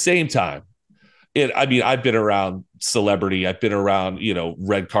at the same time, I've been around celebrity. I've been around,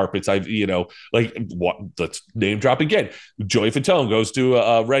 red carpets. Let's name drop again. Joey Fatone goes to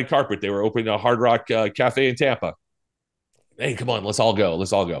a red carpet. They were opening a Hard Rock Cafe in Tampa. Hey, come on, let's all go.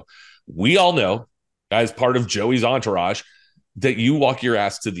 Let's all go. We all know, as part of Joey's entourage, that you walk your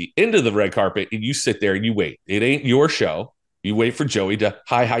ass to the end of the red carpet and you sit there and you wait. It ain't your show. You wait for Joey to,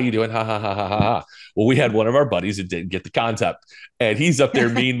 hi, how you doing? Ha, ha, ha, ha, ha, ha. Well, we had one of our buddies that didn't get the concept, and he's up there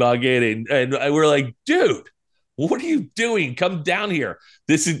mean mugging, and we're like, dude, what are you doing? Come down here.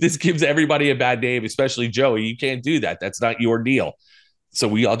 This gives everybody a bad name, especially Joey. You can't do that. That's not your deal. So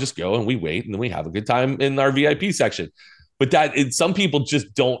we all just go and we wait, and then we have a good time in our VIP section. But some people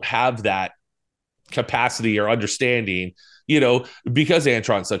just don't have that capacity or understanding, because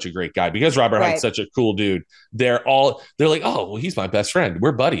Antron's such a great guy, because Robert Hines such a cool dude. They're like, oh, well, he's my best friend.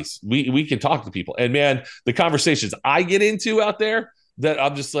 We're buddies. We can talk to people. And man, the conversations I get into out there, that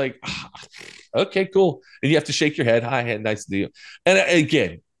I'm just like, okay, cool. And you have to shake your head. Hi, nice to meet you. And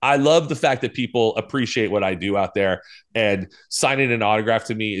again, I love the fact that people appreciate what I do out there, and signing an autograph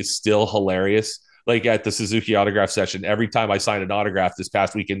to me is still hilarious. Like at the Suzuki autograph session, every time I signed an autograph this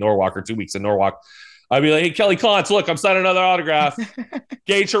past week in Norwalk, or 2 weeks in Norwalk, I'd be like, hey, Kelly Klontz, look, I'm signing another autograph.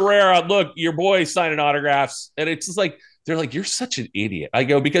 Gage Herrera, look, your boy's signing autographs. And it's just like, they're like, you're such an idiot. I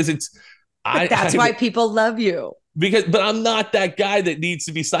go, because that's why people love you. But I'm not that guy that needs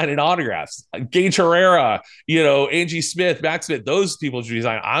to be signing autographs. Gage Herrera, Angie Smith, Max Smith, those people should be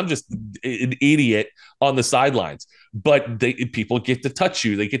signing. I'm just an idiot on the sidelines. But people get to touch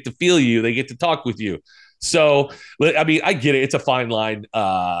you, they get to feel you, they get to talk with you. So, I mean, I get it. It's a fine line.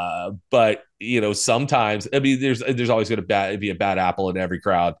 But, sometimes, I mean, there's always going to be a bad apple in every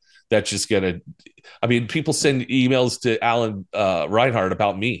crowd that's just going to, I mean, people send emails to Alan Reinhardt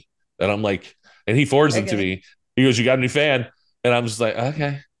about me. And I'm like, and he forwards them to me. He goes, you got a new fan? And I'm just like,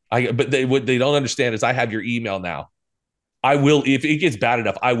 okay. But what they don't understand is I have your email now. I will, if it gets bad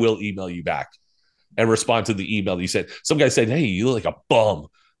enough, I will email you back and respond to the email that you said. Some guy said, hey, you look like a bum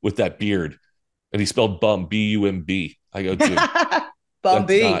with that beard. And he spelled bum, B-U-M-B. I go, dude,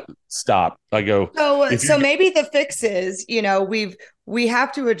 Bumby. Stop. I go. So maybe the fix is, we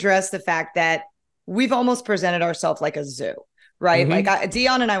have to address the fact that we've almost presented ourselves like a zoo, right? Mm-hmm. Like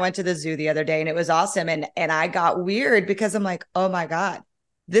Dion and I went to the zoo the other day, and it was awesome. And I got weird because I'm like, oh my God,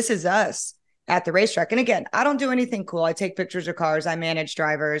 this is us at the racetrack. And again, I don't do anything cool. I take pictures of cars. I manage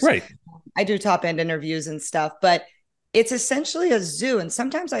drivers. Right. I do top end interviews and stuff, but it's essentially a zoo. And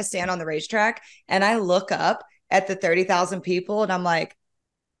sometimes I stand on the racetrack and I look up at the 30,000 people and I'm like,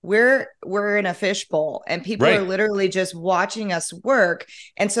 we're in a fishbowl, and people are literally just watching us work.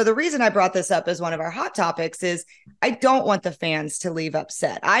 And so the reason I brought this up as one of our hot topics is I don't want the fans to leave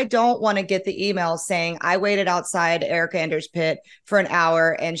upset. I don't want to get the email saying I waited outside Erica Ender's pit for an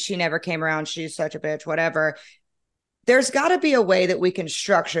hour and she never came around. She's such a bitch, whatever. There's got to be a way that we can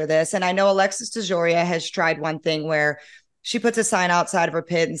structure this. And I know Alexis DeJoria has tried one thing where she puts a sign outside of her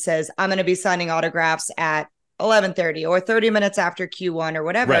pit and says, I'm going to be signing autographs at 11:30 or 30 minutes after Q1 or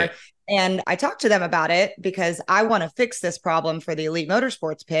whatever. Right. And I talked to them about it because I want to fix this problem for the Elite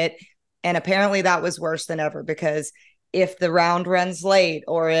Motorsports pit. And apparently that was worse than ever, because if the round runs late,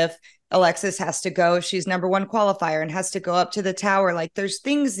 or if Alexis has to go, if she's number one qualifier and has to go up to the tower, like there's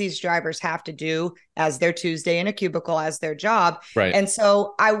things these drivers have to do as their Tuesday in a cubicle, as their job. Right. And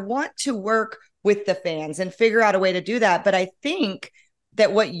so I want to work with the fans and figure out a way to do that. But I think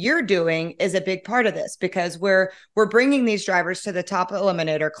that what you're doing is a big part of this, because we're bringing these drivers to the Top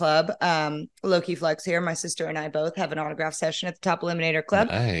Eliminator Club. Loki Flex here, my sister and I both have an autograph session at the Top Eliminator Club.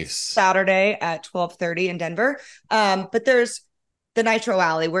 Nice. Saturday at 12:30 in Denver. But there's the Nitro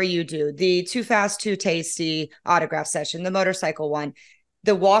Alley where you do the Too Fast, Too Tasty autograph session, the motorcycle one,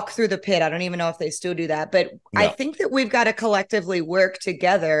 the walk through the pit. I don't even know if they still do that, but no. I think that we've got to collectively work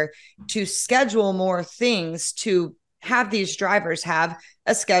together to schedule more things to have these drivers have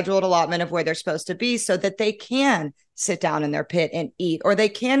a scheduled allotment of where they're supposed to be so that they can sit down in their pit and eat, or they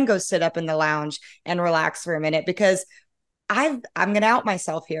can go sit up in the lounge and relax for a minute. Because I'm going to out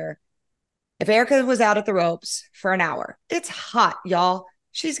myself here. If Erica was out at the ropes for an hour, it's hot, y'all.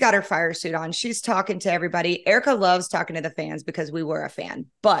 She's got her fire suit on. She's talking to everybody. Erica loves talking to the fans because we were a fan,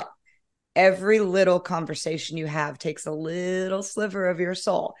 but every little conversation you have takes a little sliver of your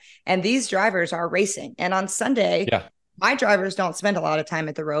soul. And these drivers are racing. And on Sunday, my drivers don't spend a lot of time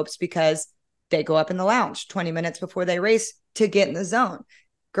at the ropes because they go up in the lounge 20 minutes before they race to get in the zone.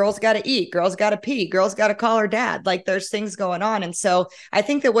 Girls got to eat, girls got to pee, girls got to call her dad. Like, there's things going on. And so I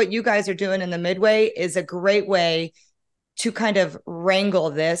think that what you guys are doing in the midway is a great way to kind of wrangle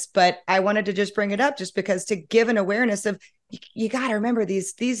this. But I wanted to just bring it up just because, to give an awareness of, you got to remember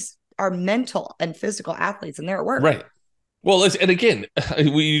these are mental and physical athletes, and they're at work. Right. Well, and again,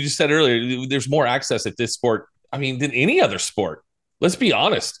 you just said earlier, there's more access at this sport, I mean, than any other sport. Let's be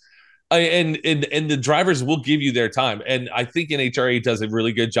honest. And the drivers will give you their time. And I think NHRA does a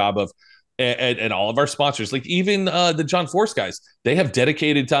really good job of, and all of our sponsors, like even the John Force guys, they have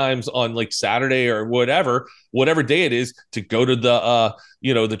dedicated times on like Saturday or whatever day it is to go to the,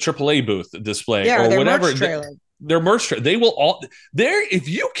 the AAA booth display or whatever. Merch trailer. Their merch. They will all there. If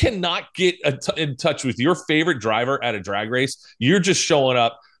you cannot get in touch with your favorite driver at a drag race, you're just showing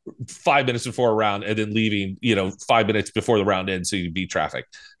up 5 minutes before a round and then leaving, 5 minutes before the round ends so you can beat traffic.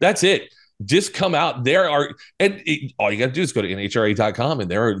 That's it. Just come out. All you got to do is go to nhra.com,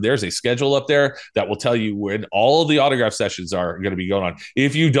 and there's a schedule up there that will tell you when all of the autograph sessions are going to be going on.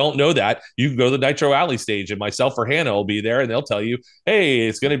 If you don't know that, you can go to the Nitro Alley stage, and myself or Hannah will be there, and they'll tell you, hey,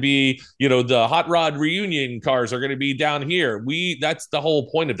 it's going to be, the hot rod reunion cars are going to be down here. That's the whole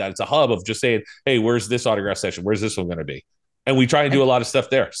point of that. It's a hub of just saying, hey, where's this autograph session? Where's this one going to be? And we try and do a lot of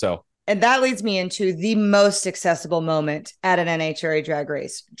stuff there. So. And that leads me into the most accessible moment at an NHRA drag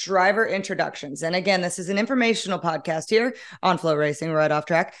race, driver introductions. And again, this is an informational podcast here on FloRacing, right off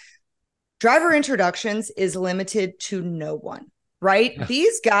track. Driver introductions is limited to no one, right?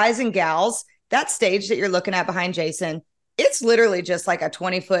 These guys and gals, that stage that you're looking at behind Jason, it's literally just like a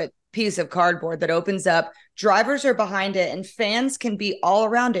 20-foot piece of cardboard that opens up. Drivers are behind it, and fans can be all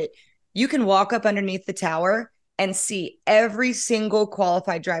around it. You can walk up underneath the tower and see every single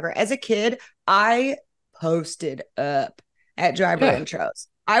qualified driver. As a kid, I posted up at driver intros.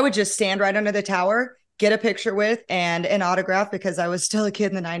 I would just stand right under the tower, get a picture with and an autograph, because I was still a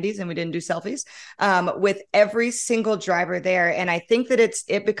kid in the 90s and we didn't do selfies, with every single driver there. And I think that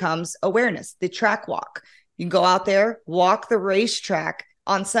it becomes awareness, the track walk. You can go out there, walk the racetrack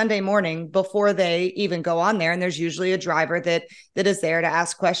on Sunday morning before they even go on there. And there's usually a driver that is there to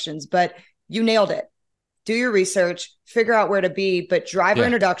ask questions, but you nailed it. Do your research, figure out where to be. But driver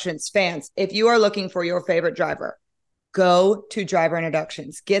introductions, fans, if you are looking for your favorite driver, go to driver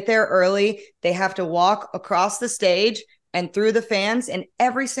introductions. Get there early. They have to walk across the stage and through the fans, and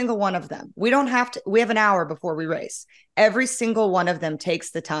every single one of them. We have an hour before we race. Every single one of them takes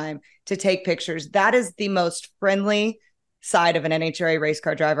the time to take pictures. That is the most friendly side of an NHRA race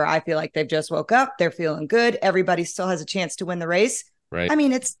car driver. I feel like they've just woke up. They're feeling good. Everybody still has a chance to win the race. Right. I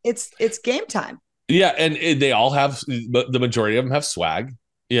mean, it's game time. Yeah, and they all have, the majority of them have swag.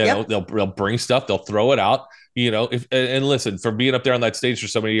 They'll bring stuff, they'll throw it out. And listen, from being up there on that stage for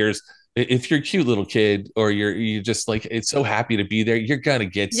so many years, if you're a cute little kid or you're just like, it's so happy to be there, you're gonna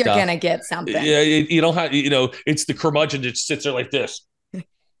get stuff. You're gonna get something. Yeah, you don't have, it's the curmudgeon that sits there like this.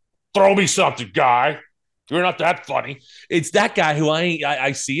 Throw me something, guy. You're not that funny. It's that guy who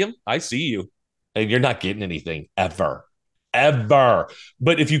I see him, I see you, and you're not getting anything ever.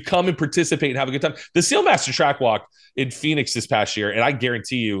 But if you come and participate and have a good time, the Sealmaster Track Walk in Phoenix this past year, and I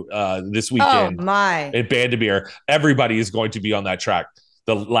guarantee you this weekend at Bandimere, everybody is going to be on that track.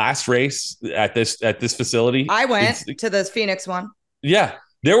 The last race at this facility, I went to the Phoenix one. Yeah,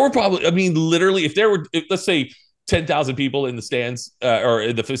 there were probably, literally, let's say 10,000 people in the stands or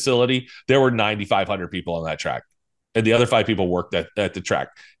in the facility, there were 9,500 people on that track. And the other 5 people worked at the track.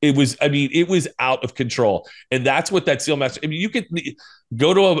 It was out of control. And that's what that Sealmaster, you could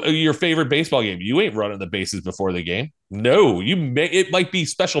go to your favorite baseball game. You ain't running the bases before the game. No, it might be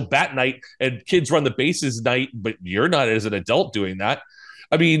special bat night and kids run the bases night, but you're not as an adult doing that.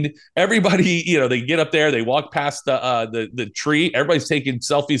 Everybody, they get up there, they walk past the tree. Everybody's taking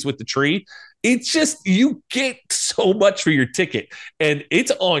selfies with the tree. It's just, you get so much for your ticket, and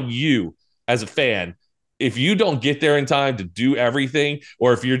it's on you as a fan. If you don't get there in time to do everything,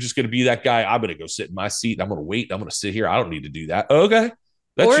 or if you're just going to be that guy, I'm going to go sit in my seat and I'm going to wait. I'm going to sit here. I don't need to do that. Okay.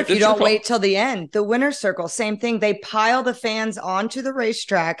 Or if you That's your don't fault. wait till the end, the winner's circle, same thing. They pile the fans onto the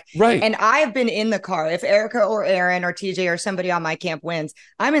racetrack. Right. And I've been in the car. If Erica or Aaron or TJ or somebody on my camp wins,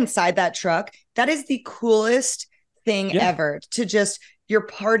 I'm inside that truck. That is the coolest thing ever to just, you're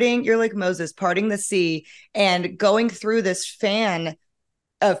parting, you're like Moses parting the sea and going through this fan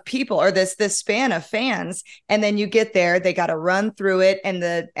of people or this span of fans. And then you get there, they got to run through it. And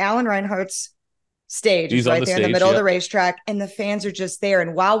the Alan Reinhardt's stage is right there in the middle of the racetrack, and the fans are just there.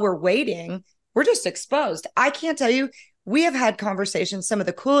 And while we're waiting, we're just exposed. I can't tell you, we have had conversations. Some of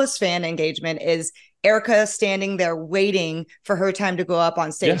the coolest fan engagement is Erica standing there waiting for her time to go up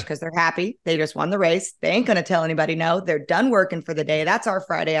on stage because they're happy. They just won the race. They ain't going to tell anybody no. They're done working for the day. That's our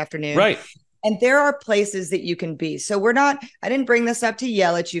Friday afternoon. Right. And there are places that you can be. So we're not, I didn't bring this up to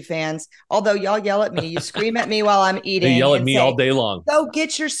yell at you fans, although y'all yell at me. You scream at me while I'm eating. They yell at me all day long. Go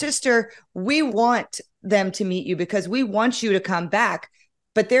get your sister. We want them to meet you because we want you to come back.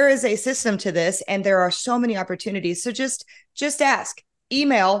 But there is a system to this, and there are so many opportunities. So just ask,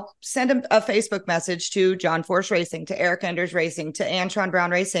 email, send a Facebook message to John Force Racing, to Eric Enders Racing, to Antron Brown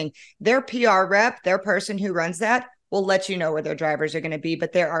Racing. Their PR rep, their person who runs that, will let you know where their drivers are going to be.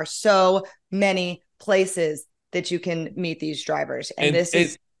 But there are so many places that you can meet these drivers. And this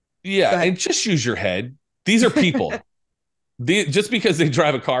is... and just use your head. These are people. Just because they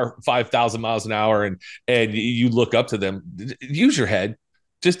drive a car 5,000 miles an hour and you look up to them, use your head.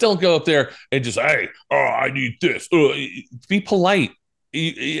 Just don't go up there and just, hey, I need this. Be polite.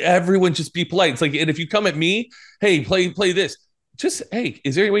 Everyone just be polite. It's like, and if you come at me, hey, play this. Just, hey,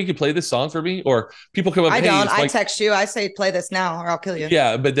 is there any way you can play this song for me? Or people come up. I don't. I text you. I say, play this now, or I'll kill you.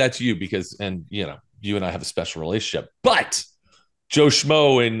 Yeah, but that's you because, and you and I have a special relationship. But Joe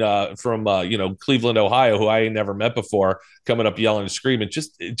Schmo from Cleveland, Ohio, who I ain't never met before, coming up yelling and screaming.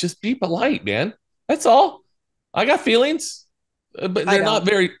 Just be polite, man. That's all. I got feelings, but they're not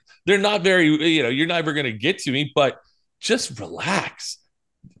very. You're never going to get to me. But just relax.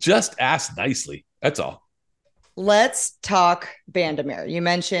 Just ask nicely. That's all. Let's talk Bandamere. You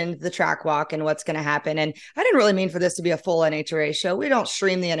mentioned the track walk and what's going to happen. And I didn't really mean for this to be a full NHRA show. We don't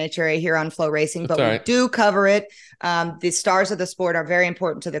stream the NHRA here on FloRacing, but we do cover it. The stars of the sport are very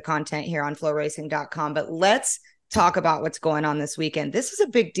important to the content here on FloRacing.com. But let's talk about what's going on this weekend. This is a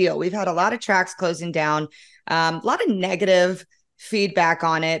big deal. We've had a lot of tracks closing down, a lot of negative feedback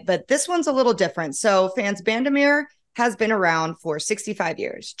on it, but this one's a little different. So fans, Bandamere has been around for 65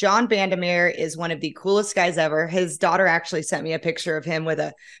 years. John Bandamere is one of the coolest guys ever. His daughter actually sent me a picture of him with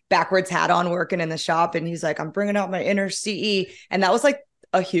a backwards hat on working in the shop. And he's like, I'm bringing out my inner CE. And that was like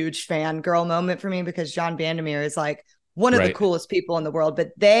a huge fangirl moment for me because John Bandamere is like one of the coolest people in the world. But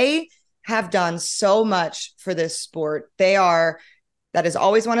they have done so much for this sport. That is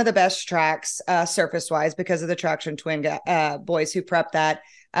always one of the best tracks surface-wise because of the Traction Twin boys who prep that.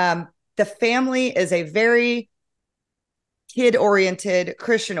 The family is a very kid-oriented,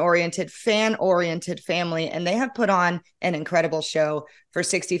 Christian-oriented, fan-oriented family, and they have put on an incredible show for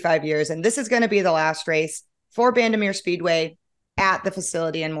 65 years. And this is going to be the last race for Bandamere Speedway at the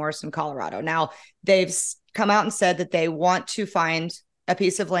facility in Morrison, Colorado. Now, they've come out and said that they want to find a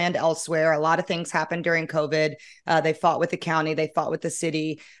piece of land elsewhere. A lot of things happened during COVID. They fought with the county. They fought with the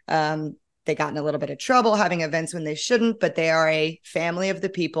city. They got in a little bit of trouble having events when they shouldn't, but they are a family of the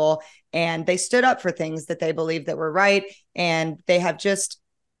people, and they stood up for things that they believed that were right. And they have just,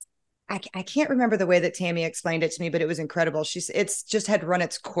 I can't remember the way that Tammy explained it to me, but it was incredible. It's just had run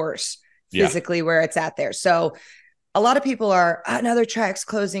its course physically where it's at there. So a lot of people are, another track's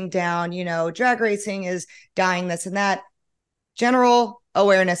closing down, drag racing is dying, this and that. General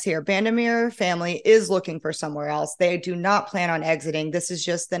awareness here. Bandamere family is looking for somewhere else. They do not plan on exiting. This is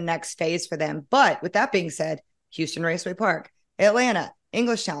just the next phase for them. But with that being said, Houston Raceway Park, Atlanta,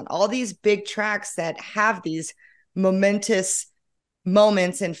 Englishtown, all these big tracks that have these momentous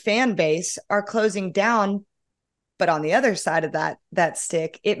moments and fan base are closing down. But on the other side of that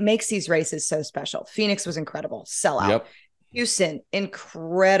stick, it makes these races so special. Phoenix was incredible. Sellout. Yep. Houston,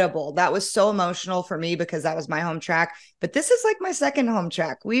 incredible. That was so emotional for me because that was my home track. But this is like my second home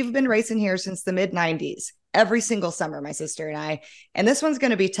track. We've been racing here since the mid-90s, every single summer, my sister and I. And this one's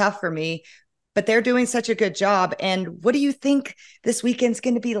going to be tough for me, but they're doing such a good job. And what do you think this weekend's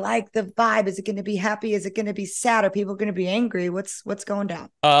going to be like? The vibe? Is it going to be happy? Is it going to be sad? Are people going to be angry? What's going down?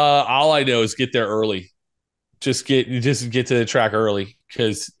 All I know is get there early. Just get to the track early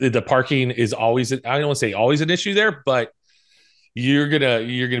because the parking is always, I don't want to say always an issue there, but you're gonna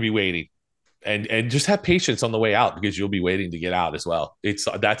be waiting, and just have patience on the way out because you'll be waiting to get out as well.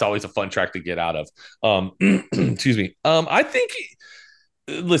 That's always a fun track to get out of. Excuse me. I think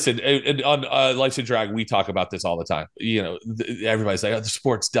listen, on Life's a Drag, we talk about this all the time. Everybody's like, oh, the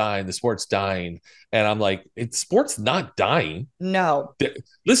sport's dying, the sport's dying. And I'm like, sport's not dying. No.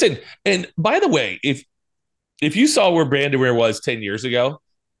 Listen, and by the way, if you saw where Bandimere was 10 years ago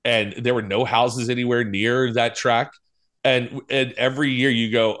and there were no houses anywhere near that track, and every year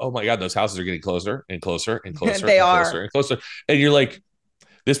you go, oh my God, those houses are getting closer and closer and closer They and are. closer and closer. And you're like,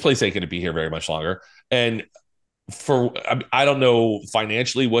 this place ain't going to be here very much longer. And I don't know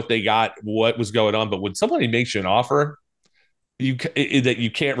financially what they got, what was going on, but when somebody makes you an offer that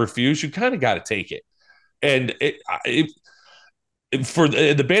you can't refuse, you kind of got to take it. And for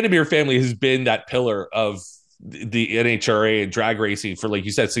the Bandimere family has been that pillar of the NHRA and drag racing for, like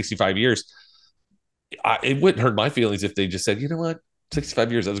you said, 65 years. It wouldn't hurt my feelings if they just said, you know what,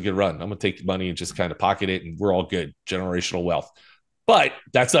 65 years, that was a good run. I'm going to take the money and just kind of pocket it, and we're all good. Generational wealth. But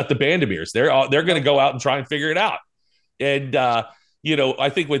that's not the Bandimeres. They're going to go out and try and figure it out. And I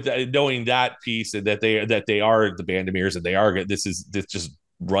think with knowing that piece, and that they are the Bandimeres, and this just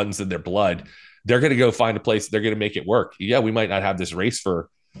runs in their blood. They're going to go find a place. They're going to make it work. Yeah, we might not have this race for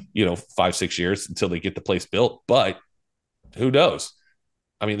 5-6 years until they get the place built, but who knows?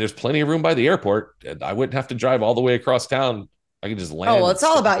 I mean, there's plenty of room by the airport, and I wouldn't have to drive all the way across town. I can just land. Oh, well, it's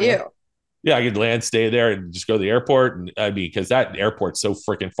all about you. Yeah, I could land, stay there, and just go to the airport. And I mean, because that airport's so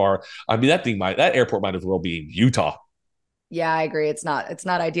freaking far. I mean, that airport might as well be in Utah. Yeah, I agree. It's not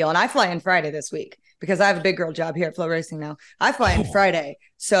ideal. And I fly in Friday this week because I have a big girl job here at FloRacing now. I fly in Friday.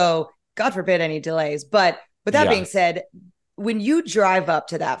 So God forbid any delays. But with that being said, when you drive up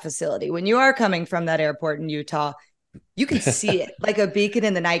to that facility, when you are coming from that airport in Utah, you can see it like a beacon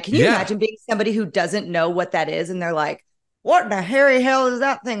in the night. Can you imagine being somebody who doesn't know what that is? And they're like, what in the hairy hell is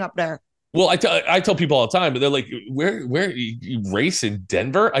that thing up there? Well, I tell people all the time, but they're like, where you race in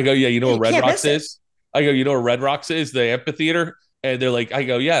Denver? I go, yeah, you know where Red Rocks is? I go, you know where Red Rocks is? The amphitheater. And they're like, I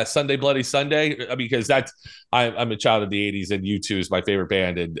go, yeah, Sunday Bloody Sunday. Because I'm a child of the 80s, and U2 is my favorite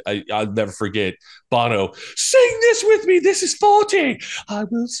band. And I'll never forget Bono, sing this with me. This is 40. I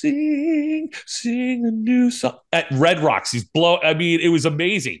will sing a new song at Red Rocks. It was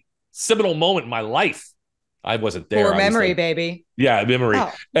amazing. Seminal moment in my life. I wasn't there. For memory, baby. Yeah, memory.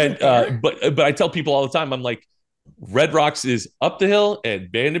 Oh, and but I tell people all the time, I'm like, Red Rocks is up the hill and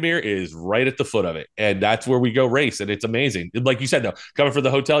Bandimere is right at the foot of it. And that's where we go race. And it's amazing. Like you said, though, coming from the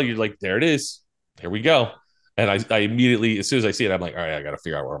hotel, you're like, there it is. Here we go. And I immediately, as soon as I see it, I'm like, all right, I got to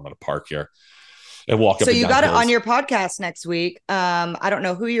figure out where I'm going to park here and walk up. So you got it on your podcast next week. I don't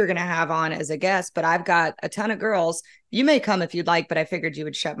know who you're going to have on as a guest, but I've got a ton of girls. You may come if you'd like, but I figured you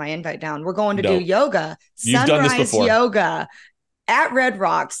would shut my invite down. We're going to do yoga, sunrise yoga at Red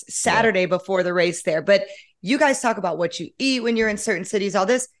Rocks Saturday before the race there. But you guys talk about what you eat when you're in certain cities, all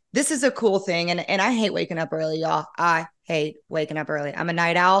this. This is a cool thing. And I hate waking up early, y'all. I hate waking up early. I'm a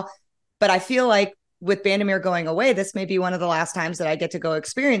night owl, but I feel like with Bandimere going away, this may be one of the last times that I get to go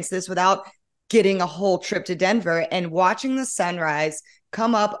experience this without getting a whole trip to Denver and watching the sunrise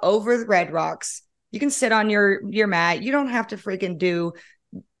come up over the Red Rocks. You can sit on your mat. You don't have to freaking do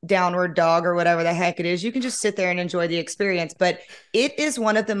downward dog or whatever the heck it is. You can just sit there and enjoy the experience. But it is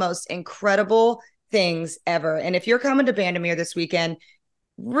one of the most incredible things ever. And if you're coming to Bandimere this weekend,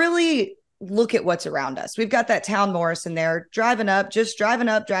 really look at what's around us. We've got that town Morrison there, driving up,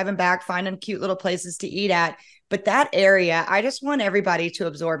 driving back, finding cute little places to eat at. But that area, I just want everybody to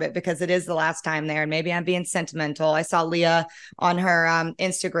absorb it because it is the last time there. And maybe I'm being sentimental. I saw Leah on her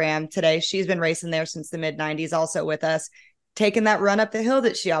Instagram today. She's been racing there since the mid-90s, also with us, taking that run up the hill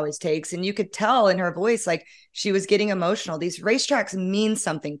that she always takes. And you could tell in her voice, like she was getting emotional. These racetracks mean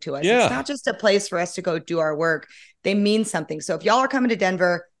something to us. Yeah. It's not just a place for us to go do our work. They mean something. So if y'all are coming to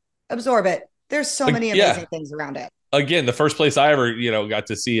Denver, absorb it. There's so many amazing things around it. Again, the first place I ever, got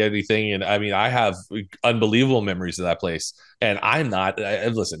to see anything. And I mean, I have unbelievable memories of that place. And I'm not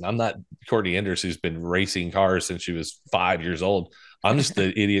Courtney Enders, who's been racing cars since she was 5 years old. I'm just the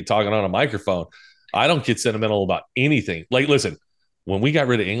idiot talking on a microphone. I don't get sentimental about anything. Like, listen, when we got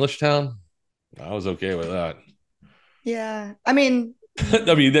rid of Englishtown, I was okay with that. Yeah. I mean,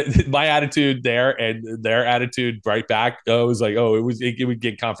 my attitude there and their attitude right back, it was like, it would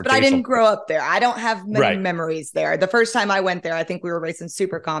get confrontational. But I didn't grow up there. I don't have many memories there. The first time I went there, I think we were racing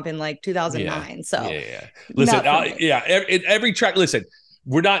Super Comp in like 2009. Yeah. So listen, every track, listen,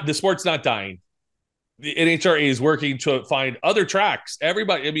 the sport's not dying. The NHRA is working to find other tracks.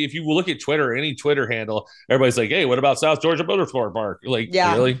 Everybody, I mean, if you look at Twitter, any Twitter handle, everybody's like, hey, what about South Georgia Motorsport Park? Like,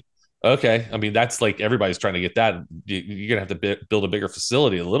 really? Okay. I mean, that's like everybody's trying to get that. You're going to have to build a bigger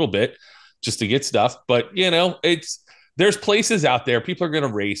facility a little bit just to get stuff. But, there's places out there. People are going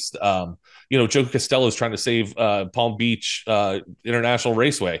to race. Joe Costello is trying to save Palm Beach International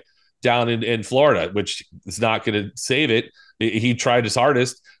Raceway down in Florida, which is not going to save it. He tried his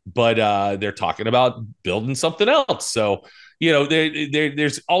hardest, but they're talking about building something else. So,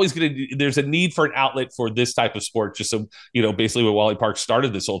 there's always there's a need for an outlet for this type of sport. Just so, basically what Wally Park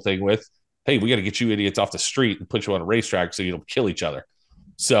started this whole thing with, hey, we got to get you idiots off the street and put you on a racetrack so you don't kill each other.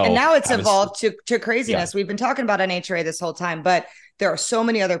 So, and now it's evolved to craziness. Yeah. We've been talking about NHRA this whole time, but there are so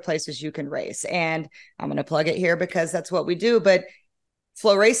many other places you can race. And I'm going to plug it here because that's what we do. But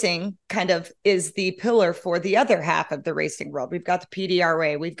FloRacing kind of is the pillar for the other half of the racing world. We've got the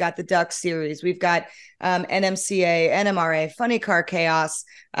PDRA, we've got the Duck Series, we've got NMCA, NMRA, Funny Car Chaos,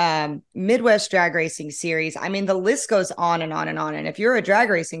 Midwest Drag Racing Series. I mean, the list goes on and on and on. And if you're a drag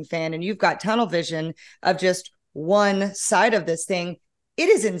racing fan and you've got tunnel vision of just one side of this thing, it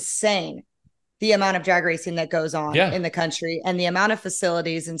is insane the amount of drag racing that goes on in the country and the amount of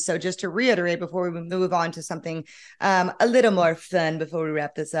facilities. And so just to reiterate, before we move on to something a little more fun, before we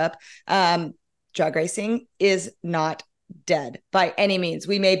wrap this up, drag racing is not dead by any means.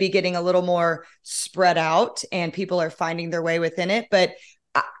 We may be getting a little more spread out and people are finding their way within it, but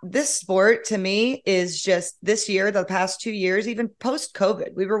this sport to me is just this year, the past 2 years, even post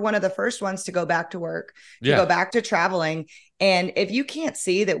COVID, we were one of the first ones to go back to work, to go back to traveling. And if you can't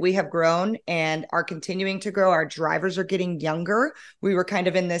see that we have grown and are continuing to grow, our drivers are getting younger. We were kind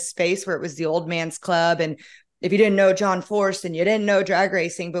of in this space where it was the old man's club. And if you didn't know John Force and you didn't know drag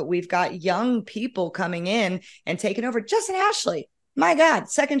racing, but we've got young people coming in and taking over. Justin Ashley, my God,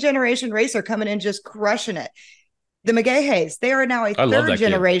 second generation racer coming in, just crushing it. The McGahays, they are now a third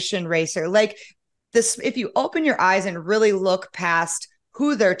generation racer. Like this, if you open your eyes and really look past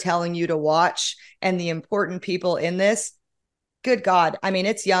who they're telling you to watch and the important people in this, good God. I mean,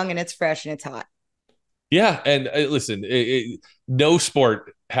 it's young and it's fresh and it's hot. Yeah. And listen, no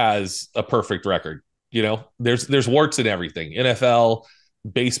sport has a perfect record. There's warts in everything. NFL,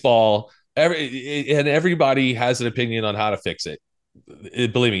 baseball, and everybody has an opinion on how to fix it.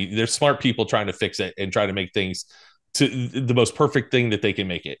 Believe me, there's smart people trying to fix it and trying to make things to the most perfect thing that they can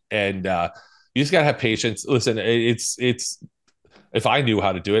make it. And you just gotta have patience. Listen, it's if I knew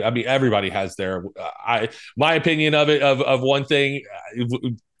how to do it, I mean, everybody has their my opinion of it of one thing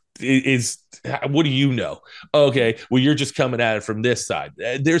is, what do you know? Okay, well, you're just coming at it from this side.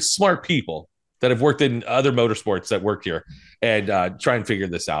 There's smart people that have worked in other motorsports that work here and try and figure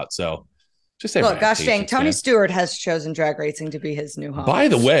this out. So just look, gosh dang, Tony Stewart has chosen drag racing to be his new home. By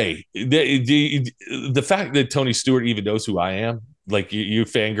the way, the fact that Tony Stewart even knows who I am, like you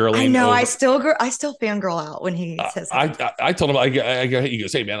fangirling. I know. I still fangirl out when he says that. I told him, he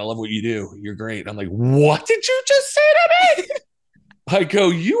goes, hey man, I love what you do. You're great. And I'm like, what did you just say to me? I go,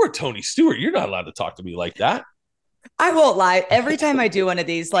 you are Tony Stewart. You're not allowed to talk to me like that. I won't lie. Every time I do one of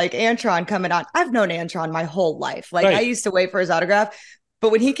these, like Antron coming on, I've known Antron my whole life. Like I used to wait for his autograph.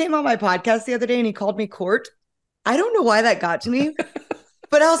 But when he came on my podcast the other day and he called me Court, I don't know why that got to me,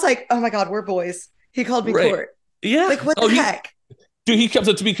 but I was like, oh my God, we're boys. He called me Court. Yeah. Like, what the heck? Dude, he comes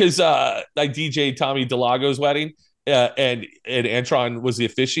up to me because I DJ Tommy DeLago's wedding and Antron was the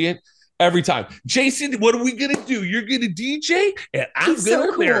officiant. Every time, Jason, what are we going to do? You're going to DJ and I'm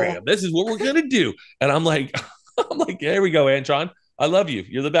going to marry him. This is what we're going to do. And I'm like, here we go, Antron. I love you.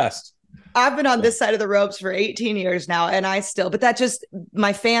 You're the best. I've been on this side of the ropes for 18 years now, and but that just,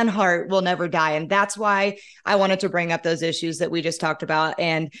 my fan heart will never die. And that's why I wanted to bring up those issues that we just talked about.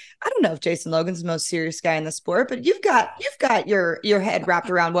 And I don't know if Jason Logan's the most serious guy in the sport, but you've got your head wrapped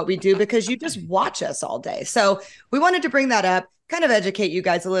around what we do because you just watch us all day. So we wanted to bring that up, kind of educate you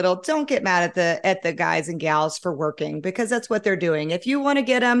guys a little. Don't get mad at the guys and gals for working because that's what they're doing. If you want to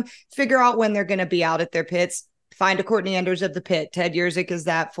get them, figure out when they're going to be out at their pits. Find a Courtney Enders of the pit. Ted Yerzik is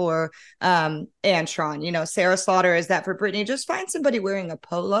that for Antron. Sarah Slaughter is that for Brittany. Just find somebody wearing a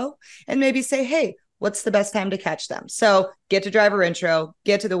polo and maybe say, hey, what's the best time to catch them? So get to driver intro,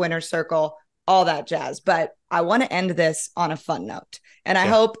 get to the winner's circle, all that jazz. But I want to end this on a fun note. And I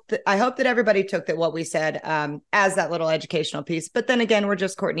hope that everybody took what we said as that little educational piece. But then again, we're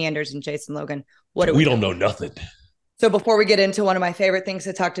just Courtney Enders and Jason Logan. We don't know nothing. So before we get into one of my favorite things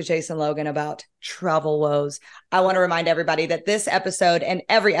to talk to Jason Logan about, travel woes, I want to remind everybody that this episode and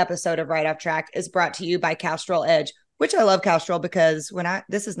every episode of Right Off Track is brought to you by Castrol Edge, which I love Castrol because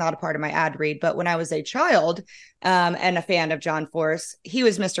this is not a part of my ad read, but when I was a child and a fan of John Force, he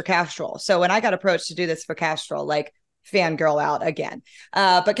was Mr. Castrol. So when I got approached to do this for Castrol, like fangirl out again.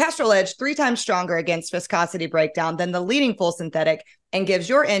 But Castrol Edge, 3 times stronger against viscosity breakdown than the leading full synthetic and gives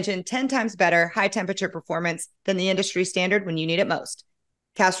your engine 10 times better high temperature performance than the industry standard when you need it most.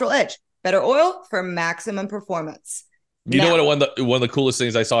 Castrol Edge, better oil for maximum performance. You know Now, what? One of the coolest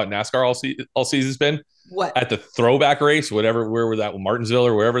things I saw at NASCAR all season has been what? at the throwback race, where were that, Martinsville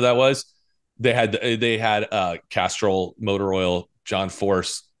or wherever that was. They had Castrol Motor Oil John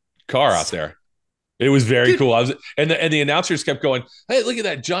Force car out there. It was very Dude, cool. And the announcers kept going, "Hey, look at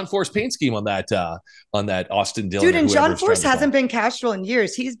that John Force paint scheme on that Austin Dillon dude, or and John whoever's Force driving the car." hasn't been Castrol in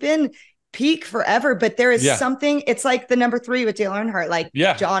years. He's been peak forever, but there is Yeah, something. It's like the number 3 with Dale Earnhardt. Like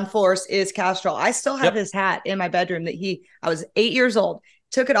yeah, John Force is Castrol. I still have yep. his hat in my bedroom I was 8 years old,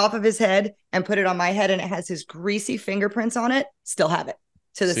 took it off of his head and put it on my head, and it has his greasy fingerprints on it. Still have it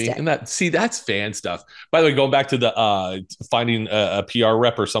to this day. That's fan stuff. By the way, going back to the finding a PR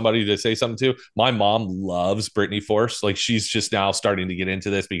rep or somebody to say something to, my mom loves Brittany Force. Like, she's just now starting to get into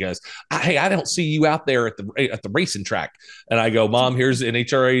this because, hey, I don't see you out there at the racing track. And I go, Mom, here's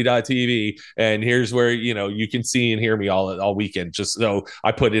NHRA.tv, and here's where you can see and hear me all weekend. Just so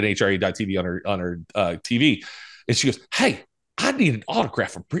I put NHRA.tv on her TV, and she goes, hey, I need an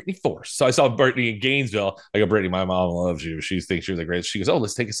autograph from Brittany Force. So I saw Brittany in Gainesville. I go, Brittany, my mom loves you. She thinks you're the greatest. She goes, oh,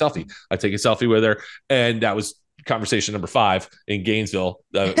 let's take a selfie. I take a selfie with her. And that was conversation number 5 in Gainesville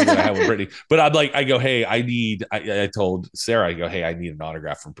when I had with Brittany. But I go, hey, I told Sarah, I go, hey, I need an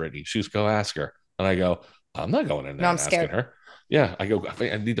autograph from Brittany. She was, go ask her. And I go, I'm not going in there and asking her. Yeah. I go,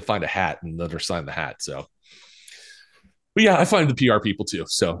 I need to find a hat and let her sign the hat. So. But yeah, I find the PR people too.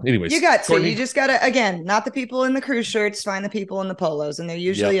 So, anyways, you got to. Courtney, You just got to, again, not the people in the cruise shirts, find the people in the polos. And they're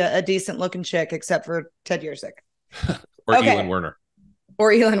usually a decent looking chick, except for Ted Yersick. or Elon Werner.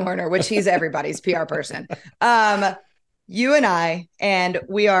 Or Elon Werner, which he's everybody's PR person. You and I, and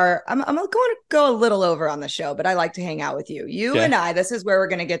we are, I'm going to go a little over on the show, but I like to hang out with you. You and I, this is where we're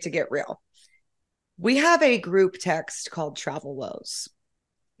going to get real. We have a group text called Travel Woes.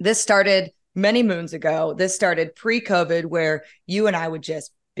 This started many moons ago. This started pre-COVID, where you and I would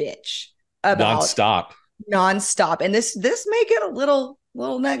just bitch about nonstop. And this may get a little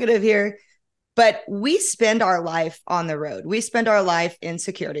negative here, but we spend our life on the road. We spend our life in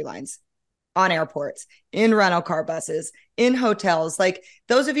security lines, on airports, in rental car buses, in hotels. Like,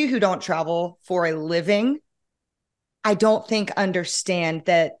 those of you who don't travel for a living, I don't think understand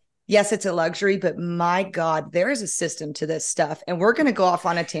that. Yes, it's a luxury, but my God, there is a system to this stuff. And we're going to go off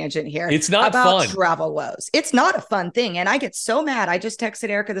on a tangent here. It's not about fun. Travel woes. It's not a fun thing. And I get so mad. I just texted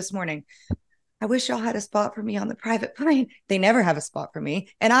Erica this morning. I wish y'all had a spot for me on the private plane. They never have a spot for me.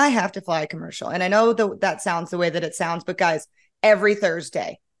 And I have to fly commercial. And I know that sounds the way that it sounds, but guys, every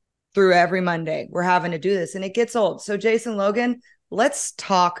Thursday through every Monday, we're having to do this, and it gets old. So Jason, Logan, let's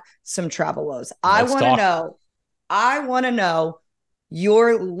talk some travel woes. I want to know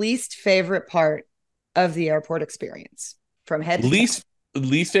your least favorite part of the airport experience from head to least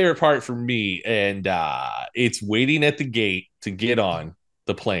favorite part for me, and it's waiting at the gate to get on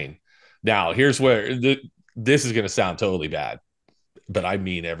the plane. Now, here's where this is going to sound totally bad, but I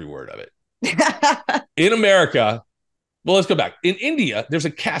mean every word of it. In America, well, let's go back. In India, there's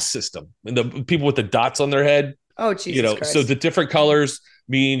a caste system, and the people with the dots on their head. Oh, Jesus Christ. So the different colors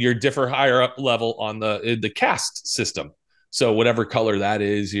mean you're different higher up level on the caste system. So whatever color that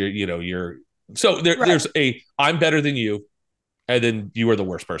is, there's I'm better than you, and then you are the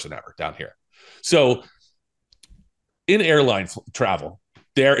worst person ever down here. So in airline travel,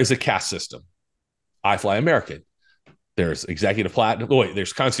 there is a caste system. I fly American. There's executive platinum. Oh, wait,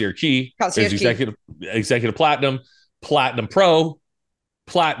 there's concierge key. There's executive platinum, platinum pro,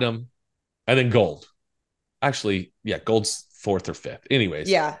 platinum, and then gold. Actually, yeah, gold's 4th or 5th. Anyways.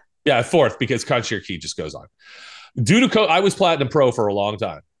 Yeah, 4th, because concierge key just goes on. Due to I was platinum pro for a long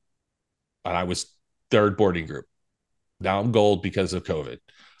time, and I was 3rd boarding group. Now I'm gold because of COVID.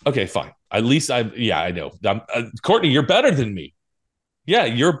 Okay, fine. At least I know. Courtney, you're better than me. Yeah,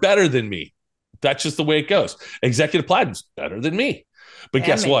 you're better than me. That's just the way it goes. Executive platinum's better than me. But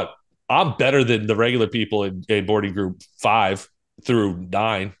guess what? I'm better than the regular people in boarding group 5 through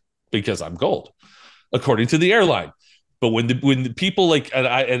 9 because I'm gold, according to the airline. But when the people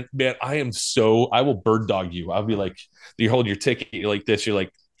I will bird dog you. I'll be like, you're holding your ticket like this. You're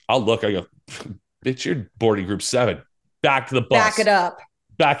like, I'll look. I go, bitch, you're boarding group 7. Back to the bus.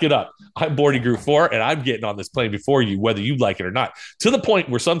 Back it up. I'm boarding group 4, and I'm getting on this plane before you, whether you like it or not. To the point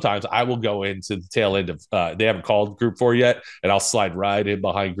where sometimes I will go into the tail end of they haven't called group 4 yet, and I'll slide right in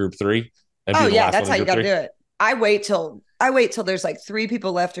behind group 3. And that's how you got to do it. I wait till there's like 3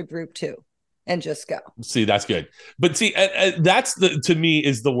 people left of group 2. And just go. See, that's good. But see, that's to me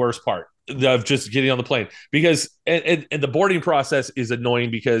is the worst part of just getting on the plane, because and the boarding process is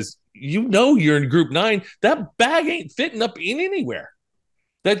annoying because you're in group 9. That bag ain't fitting up in anywhere.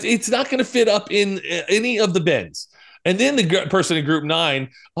 That it's not going to fit up in any of the bins. And then the person in group 9,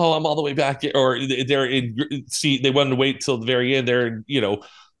 oh, I'm all the way back, or they're in C. They wanted to wait till the very end. They're in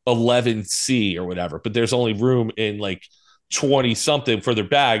 11C or whatever, but there's only room in like 20 something for their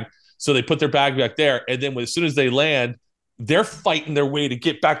bag, so they put their bag back there. And then as soon as they land, they're fighting their way to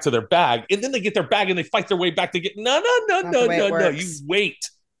get back to their bag, and then they get their bag and they fight their way back to get no. You wait.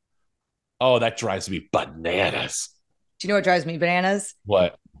 Oh, that drives me bananas. Do you know what drives me bananas?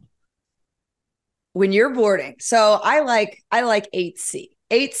 What? When you're boarding. So I like 8C.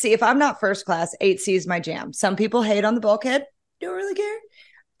 8C, if I'm not first class, 8C is my jam. Some people hate on the bulkhead. Don't really care.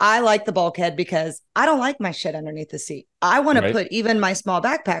 I like the bulkhead because I don't like my shit underneath the seat. I want to put even my small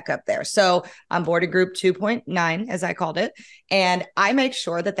backpack up there. So I'm boarded group 2.9, as I called it, and I make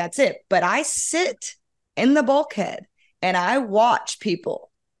sure that that's it. But I sit in the bulkhead and I watch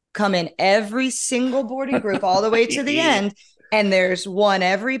people come in every single boarding group all the way to the end. And there's one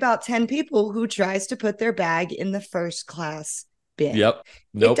every about 10 people who tries to put their bag in the first class bin. Yep.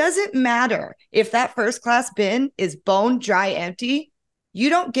 Nope. It doesn't matter if that first class bin is bone dry empty. You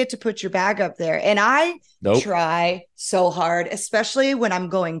don't get to put your bag up there. And I try so hard, especially when I'm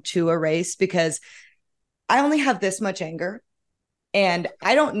going to a race, because I only have this much anger. And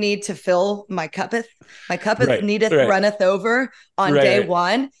I don't need to fill my cuppeth. My cuppeth needeth runneth over on day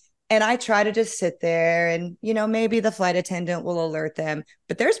one. And I try to just sit there and, maybe the flight attendant will alert them.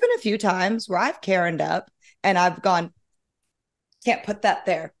 But there's been a few times where I've Karened up and I've gone, can't put that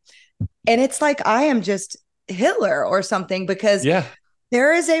there. And it's like I am just Hitler or something, because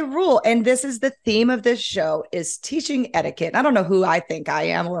there is a rule. And this is the theme of this show, is teaching etiquette. I don't know who I think I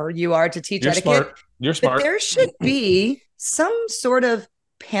am or you are to teach etiquette. You're smart. But there should be some sort of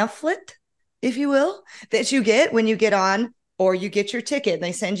pamphlet, if you will, that you get when you get on, or you get your ticket and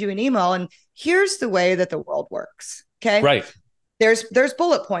they send you an email. And here's the way that the world works. Okay. Right. There's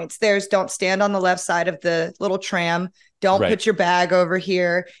bullet points. There's don't stand on the left side of the little tram. Don't put your bag over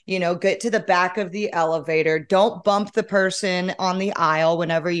here. Get to the back of the elevator. Don't bump the person on the aisle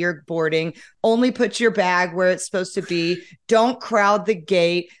whenever you're boarding. Only put your bag where it's supposed to be. Don't crowd the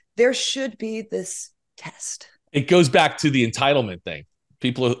gate. There should be this test. It goes back to the entitlement thing.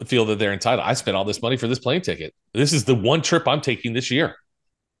 People feel that they're entitled. I spent all this money for this plane ticket. This is the one trip I'm taking this year.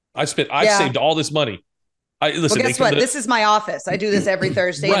 I saved all this money. Listen, well, guess what? This is my office. I do this every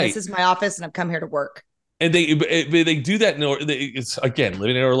Thursday. And this is my office, and I've come here to work. And they do that. It's again,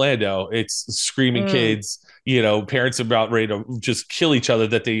 living in Orlando. It's screaming kids. Parents about ready to just kill each other.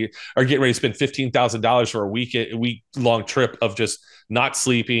 That they are getting ready to spend $15,000 for a week long trip of just not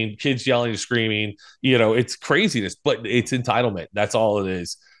sleeping. Kids yelling and screaming. It's craziness, but it's entitlement. That's all it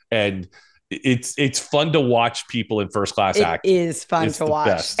is. And it's fun to watch people in first class act. It is fun to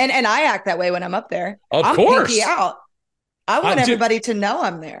watch, and I act that way when I'm up there. Of course, pinky out. I want everybody to know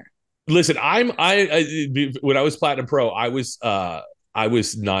I'm there. Listen, when I was Platinum Pro, I was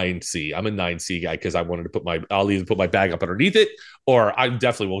 9C. I'm a 9C guy because I wanted to I'll either put my bag up underneath it, or I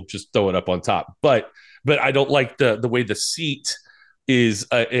definitely will just throw it up on top. But I don't like the way the seat is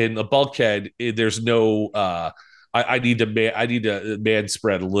in the bulkhead. There's no. I need to man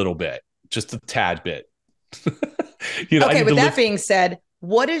spread a little bit, just a tad bit. Okay. With that being said,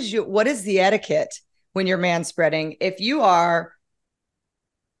 what is the etiquette when you're man spreading? If you are.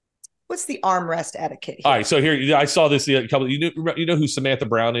 What's the armrest etiquette here? All right, so here I saw this a couple. You know who Samantha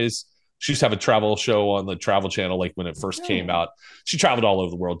Brown is? She used to have a travel show on the Travel Channel, like when it first came out. She traveled all over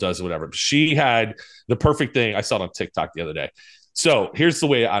the world, does whatever. She had the perfect thing. I saw it on TikTok the other day. So here's the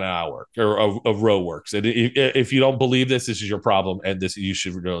way an aisle works, or a row works. And if you don't believe this is your problem, and you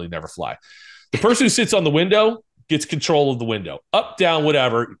should really never fly. The person who sits on the window gets control of the window, up, down,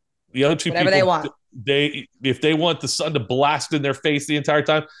 whatever. The other two whatever people, they want. If they want the sun to blast in their face the entire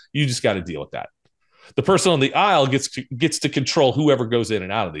time, you just got to deal with that. The person on the aisle gets to control whoever goes in and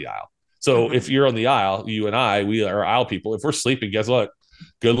out of the aisle. So if you're on the aisle, you and we are aisle people. If we're sleeping, guess what?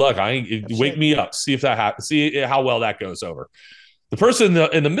 Good luck. Wake me up. See if that happens. See how well that goes over. The person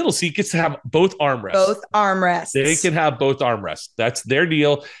in the middle seat gets to have both armrests. Both armrests. They can have both armrests. That's their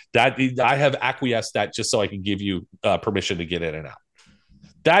deal. That I have acquiesced that just so I can give you permission to get in and out.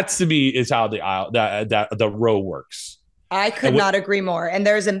 That to me is how the aisle that the row works. I could not agree more. And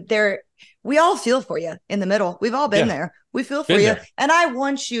we all feel for you in the middle. We've all been there. We feel for you. And I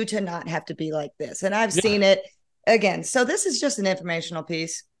want you to not have to be like this. And I've seen it again. So this is just an informational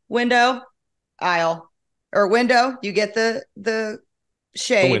piece. Window, aisle, or window. You get the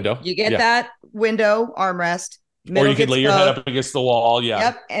shade. The window. You get that window armrest. Or you can lay your head up against the wall. Yeah.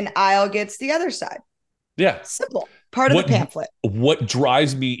 Yep. And aisle gets the other side. Yeah. Simple. Part of the pamphlet. What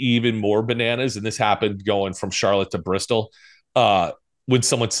drives me even more bananas, and this happened going from Charlotte to Bristol, when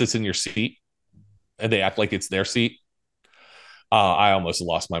someone sits in your seat and they act like it's their seat. I almost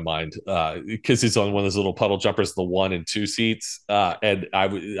lost my mind because it's on one of those little puddle jumpers, the 1 and 2 seats, and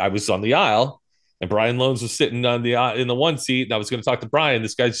I was on the aisle, and Brian Loans was sitting on the in the 1 seat, and I was going to talk to Brian.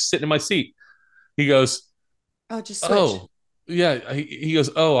 This guy's just sitting in my seat. He goes, Oh, just switch. "Oh, yeah." He goes,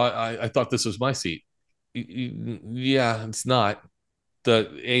 "Oh, I thought this was my seat." Yeah, it's not.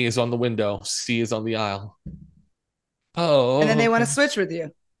 The A is on the window, C is on the aisle. And then Oh, they want to okay. switch with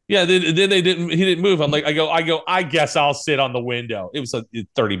you. Yeah, then they didn't. He didn't move. I'm like, I guess I'll sit on the window. It was a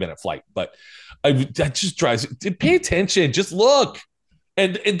 30-minute flight, but that just drives. Pay attention. Just look,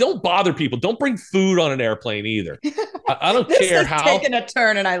 and don't bother people. Don't bring food on an airplane either. I don't This care is how. taking a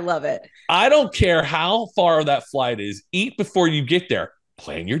turn, and I love it. I don't care how far that flight is. Eat before you get there.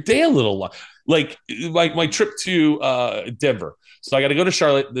 Plan your day a little. Like my trip to Denver. So I got to go to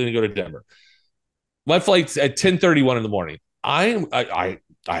Charlotte, then I go to Denver. My flight's at 10:31 in the morning. I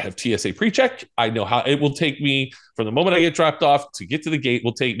have TSA pre-check. I know how it will take me from the moment I get dropped off to get to the gate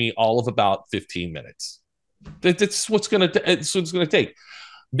will take me all of about 15 minutes. That's what's gonna take.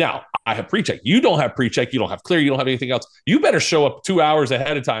 Now I have pre-check. You don't have pre-check. You don't have clear. You don't have anything else. You better show up 2 hours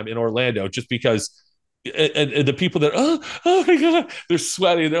ahead of time in Orlando, just because. And the people that oh my god, they're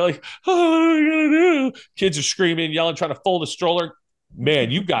sweating. They're like, oh, what are we gonna do? Kids are screaming, yelling, trying to fold a stroller. Man,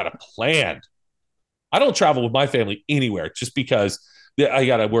 you got a plan. I don't travel with my family anywhere just because I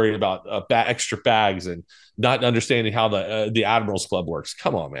got to worry about extra bags and not understanding how the Admirals Club works.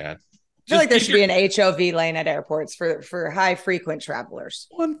 Come on, man. I feel like there should be an HOV lane at airports for high frequent travelers.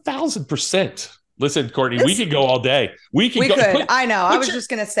 1,000%. Listen, Courtney, we could go all day. We could. I know. I was just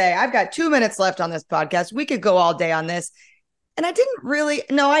going to say, I've got 2 minutes left on this podcast. We could go all day on this. And I didn't really,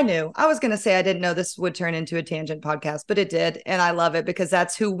 no, I knew. I was going to say I didn't know this would turn into a tangent podcast, but it did. And I love it because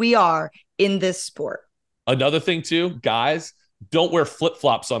that's who we are in this sport. Another thing too, guys, don't wear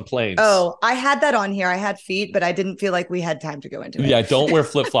flip-flops on planes. Oh, I had that on here. I had feet, but I didn't feel like we had time to go into it. Yeah, don't wear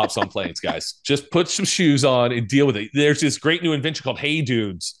flip-flops on planes, guys. Just put some shoes on and deal with it. There's this great new invention called Hey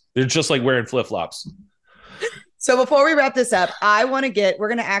Dudes. They're just like wearing flip-flops. So before we wrap this up, we're going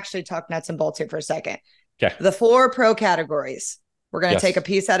to actually talk nuts and bolts here for a second. Okay. The 4 pro categories. We're going to take a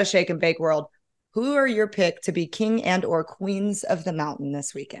piece out of Shake and Bake World. Who are your pick to be king and or queens of the mountain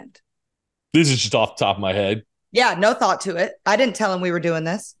this weekend? This is just off the top of my head. Yeah, no thought to it. I didn't tell him we were doing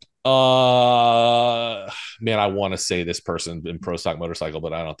this. Man, I want to say this person in Pro Stock Motorcycle,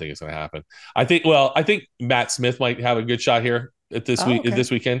 but I don't think it's going to happen. I think Matt Smith might have a good shot here at this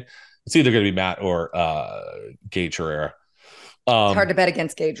weekend. It's either going to be Matt or Gage Herrera. It's hard to bet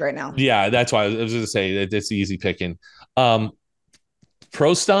against Gage right now. Yeah, that's why I was going to say that it's easy picking.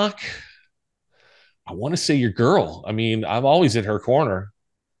 Pro Stock, I want to say your girl. I mean, I'm always in her corner.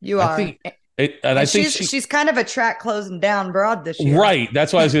 You are. I think she's kind of a track closing down broad this year. Right.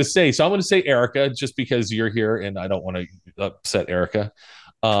 That's what I was going to say. So I'm going to say Erica just because you're here and I don't want to upset Erica.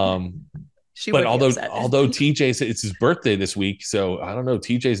 But although TJ's, it's his birthday this week. So I don't know.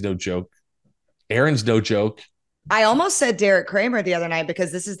 TJ's no joke. Aaron's no joke. I almost said Derek Kramer the other night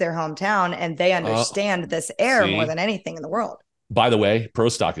because this is their hometown and they understand this air more than anything in the world. By the way, Pro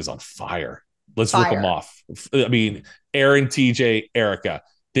Stock is on fire. Let's rip them off. I mean, Aaron, TJ, Erica.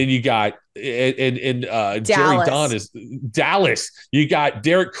 Then you got and Jerry Dunn is Dallas. You got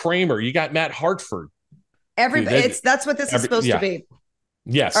Derek Kramer. You got Matt Hartford. Everybody, that's what this is supposed to be.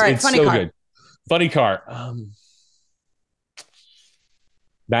 Yes, all right, it's so good. Funny car.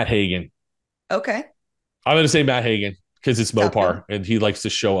 Matt Hagan. Okay. I'm going to say Matt Hagan because it's Mopar and he likes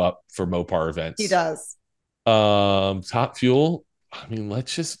to show up for Mopar events. He does. Top Fuel. I mean,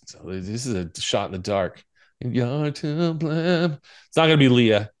 this is a shot in the dark. You're to blame. It's not going to be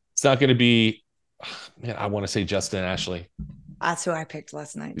Leah. It's not going to be, man, I want to say Justin Ashley. That's who I picked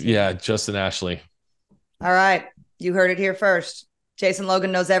last night. Too. Yeah, Justin Ashley. All right. You heard it here first. Jason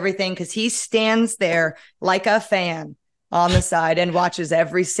Logan knows everything because he stands there like a fan on the side and watches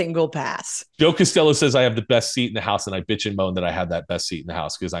every single pass. Joe Costello says I have the best seat in the house, and I bitch and moan that I had that best seat in the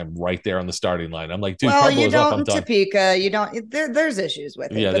house because I'm right there on the starting line. I'm like, dude, well, you don't in Topeka. You don't. There's issues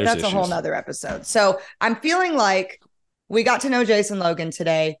with it, but that's a whole nother episode. So I'm feeling like we got to know Jason Logan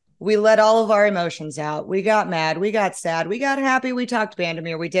today. We let all of our emotions out. We got mad. We got sad. We got happy. We talked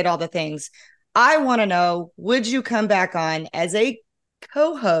Bandamere. We did all the things. I want to know, would you come back on as a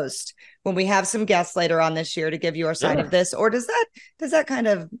co-host when we have some guests later on this year to give your side of this, or does that kind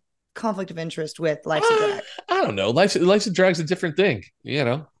of conflict of interest with Life's a Drag? I don't know. Life's a Drag's a different thing, you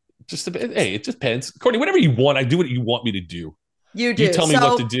know. Just a bit. Hey, it depends. Courtney, whatever you want, I do what you want me to do. You do. You tell me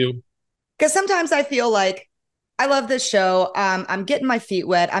what to do. Because sometimes I feel like I love this show. I'm getting my feet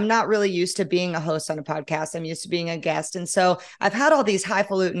wet. I'm not really used to being a host on a podcast. I'm used to being a guest. And so I've had all these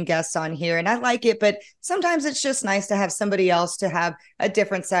highfalutin guests on here and I like it, but sometimes it's just nice to have somebody else to have a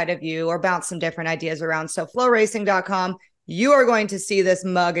different side of you or bounce some different ideas around. So FloRacing.com, you are going to see this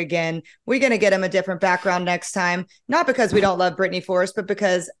mug again. We're going to get him a different background next time, not because we don't love Brittany Forrest, but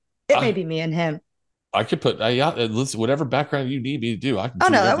because it may be me and him. I could put listen, whatever background you need me to do. I can. Oh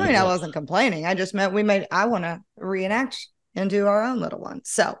no, that way I wasn't complaining. I just meant I want to reenact and do our own little one.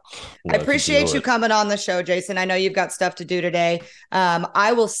 So I appreciate you coming on the show, Jason. I know you've got stuff to do today.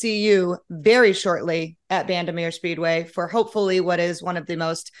 I will see you very shortly at Bandimere Speedway for hopefully what is one of the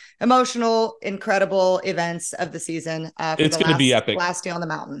most emotional, incredible events of the season. It's going to be epic. Last day on the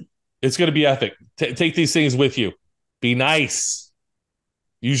mountain. It's going to be epic. Take these things with you. Be nice.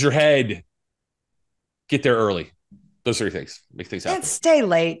 Use your head. Get there early. Those three things make things happen. And stay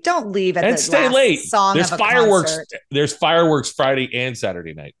late. Don't leave at and the stay last late. Song There's of a fireworks. Concert. There's fireworks Friday and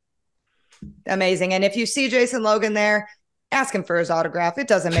Saturday night. Amazing. And if you see Jason Logan there, ask him for his autograph. It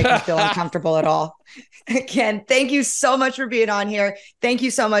doesn't make me feel uncomfortable at all. Again, thank you so much for being on here. Thank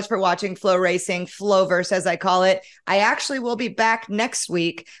you so much for watching FloRacing, Flowverse, as I call it. I actually will be back next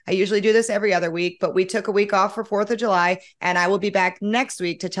week. I usually do this every other week, but we took a week off for 4th of July, and I will be back next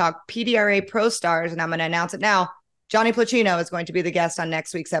week to talk PDRA Pro Stars, and I'm going to announce it now. Johnny Placino is going to be the guest on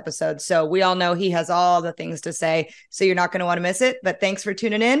next week's episode. So we all know he has all the things to say. So you're not going to want to miss it. But thanks for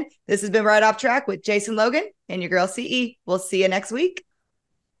tuning in. This has been Right Off Track with Jason Logan and your girl CE. We'll see you next week.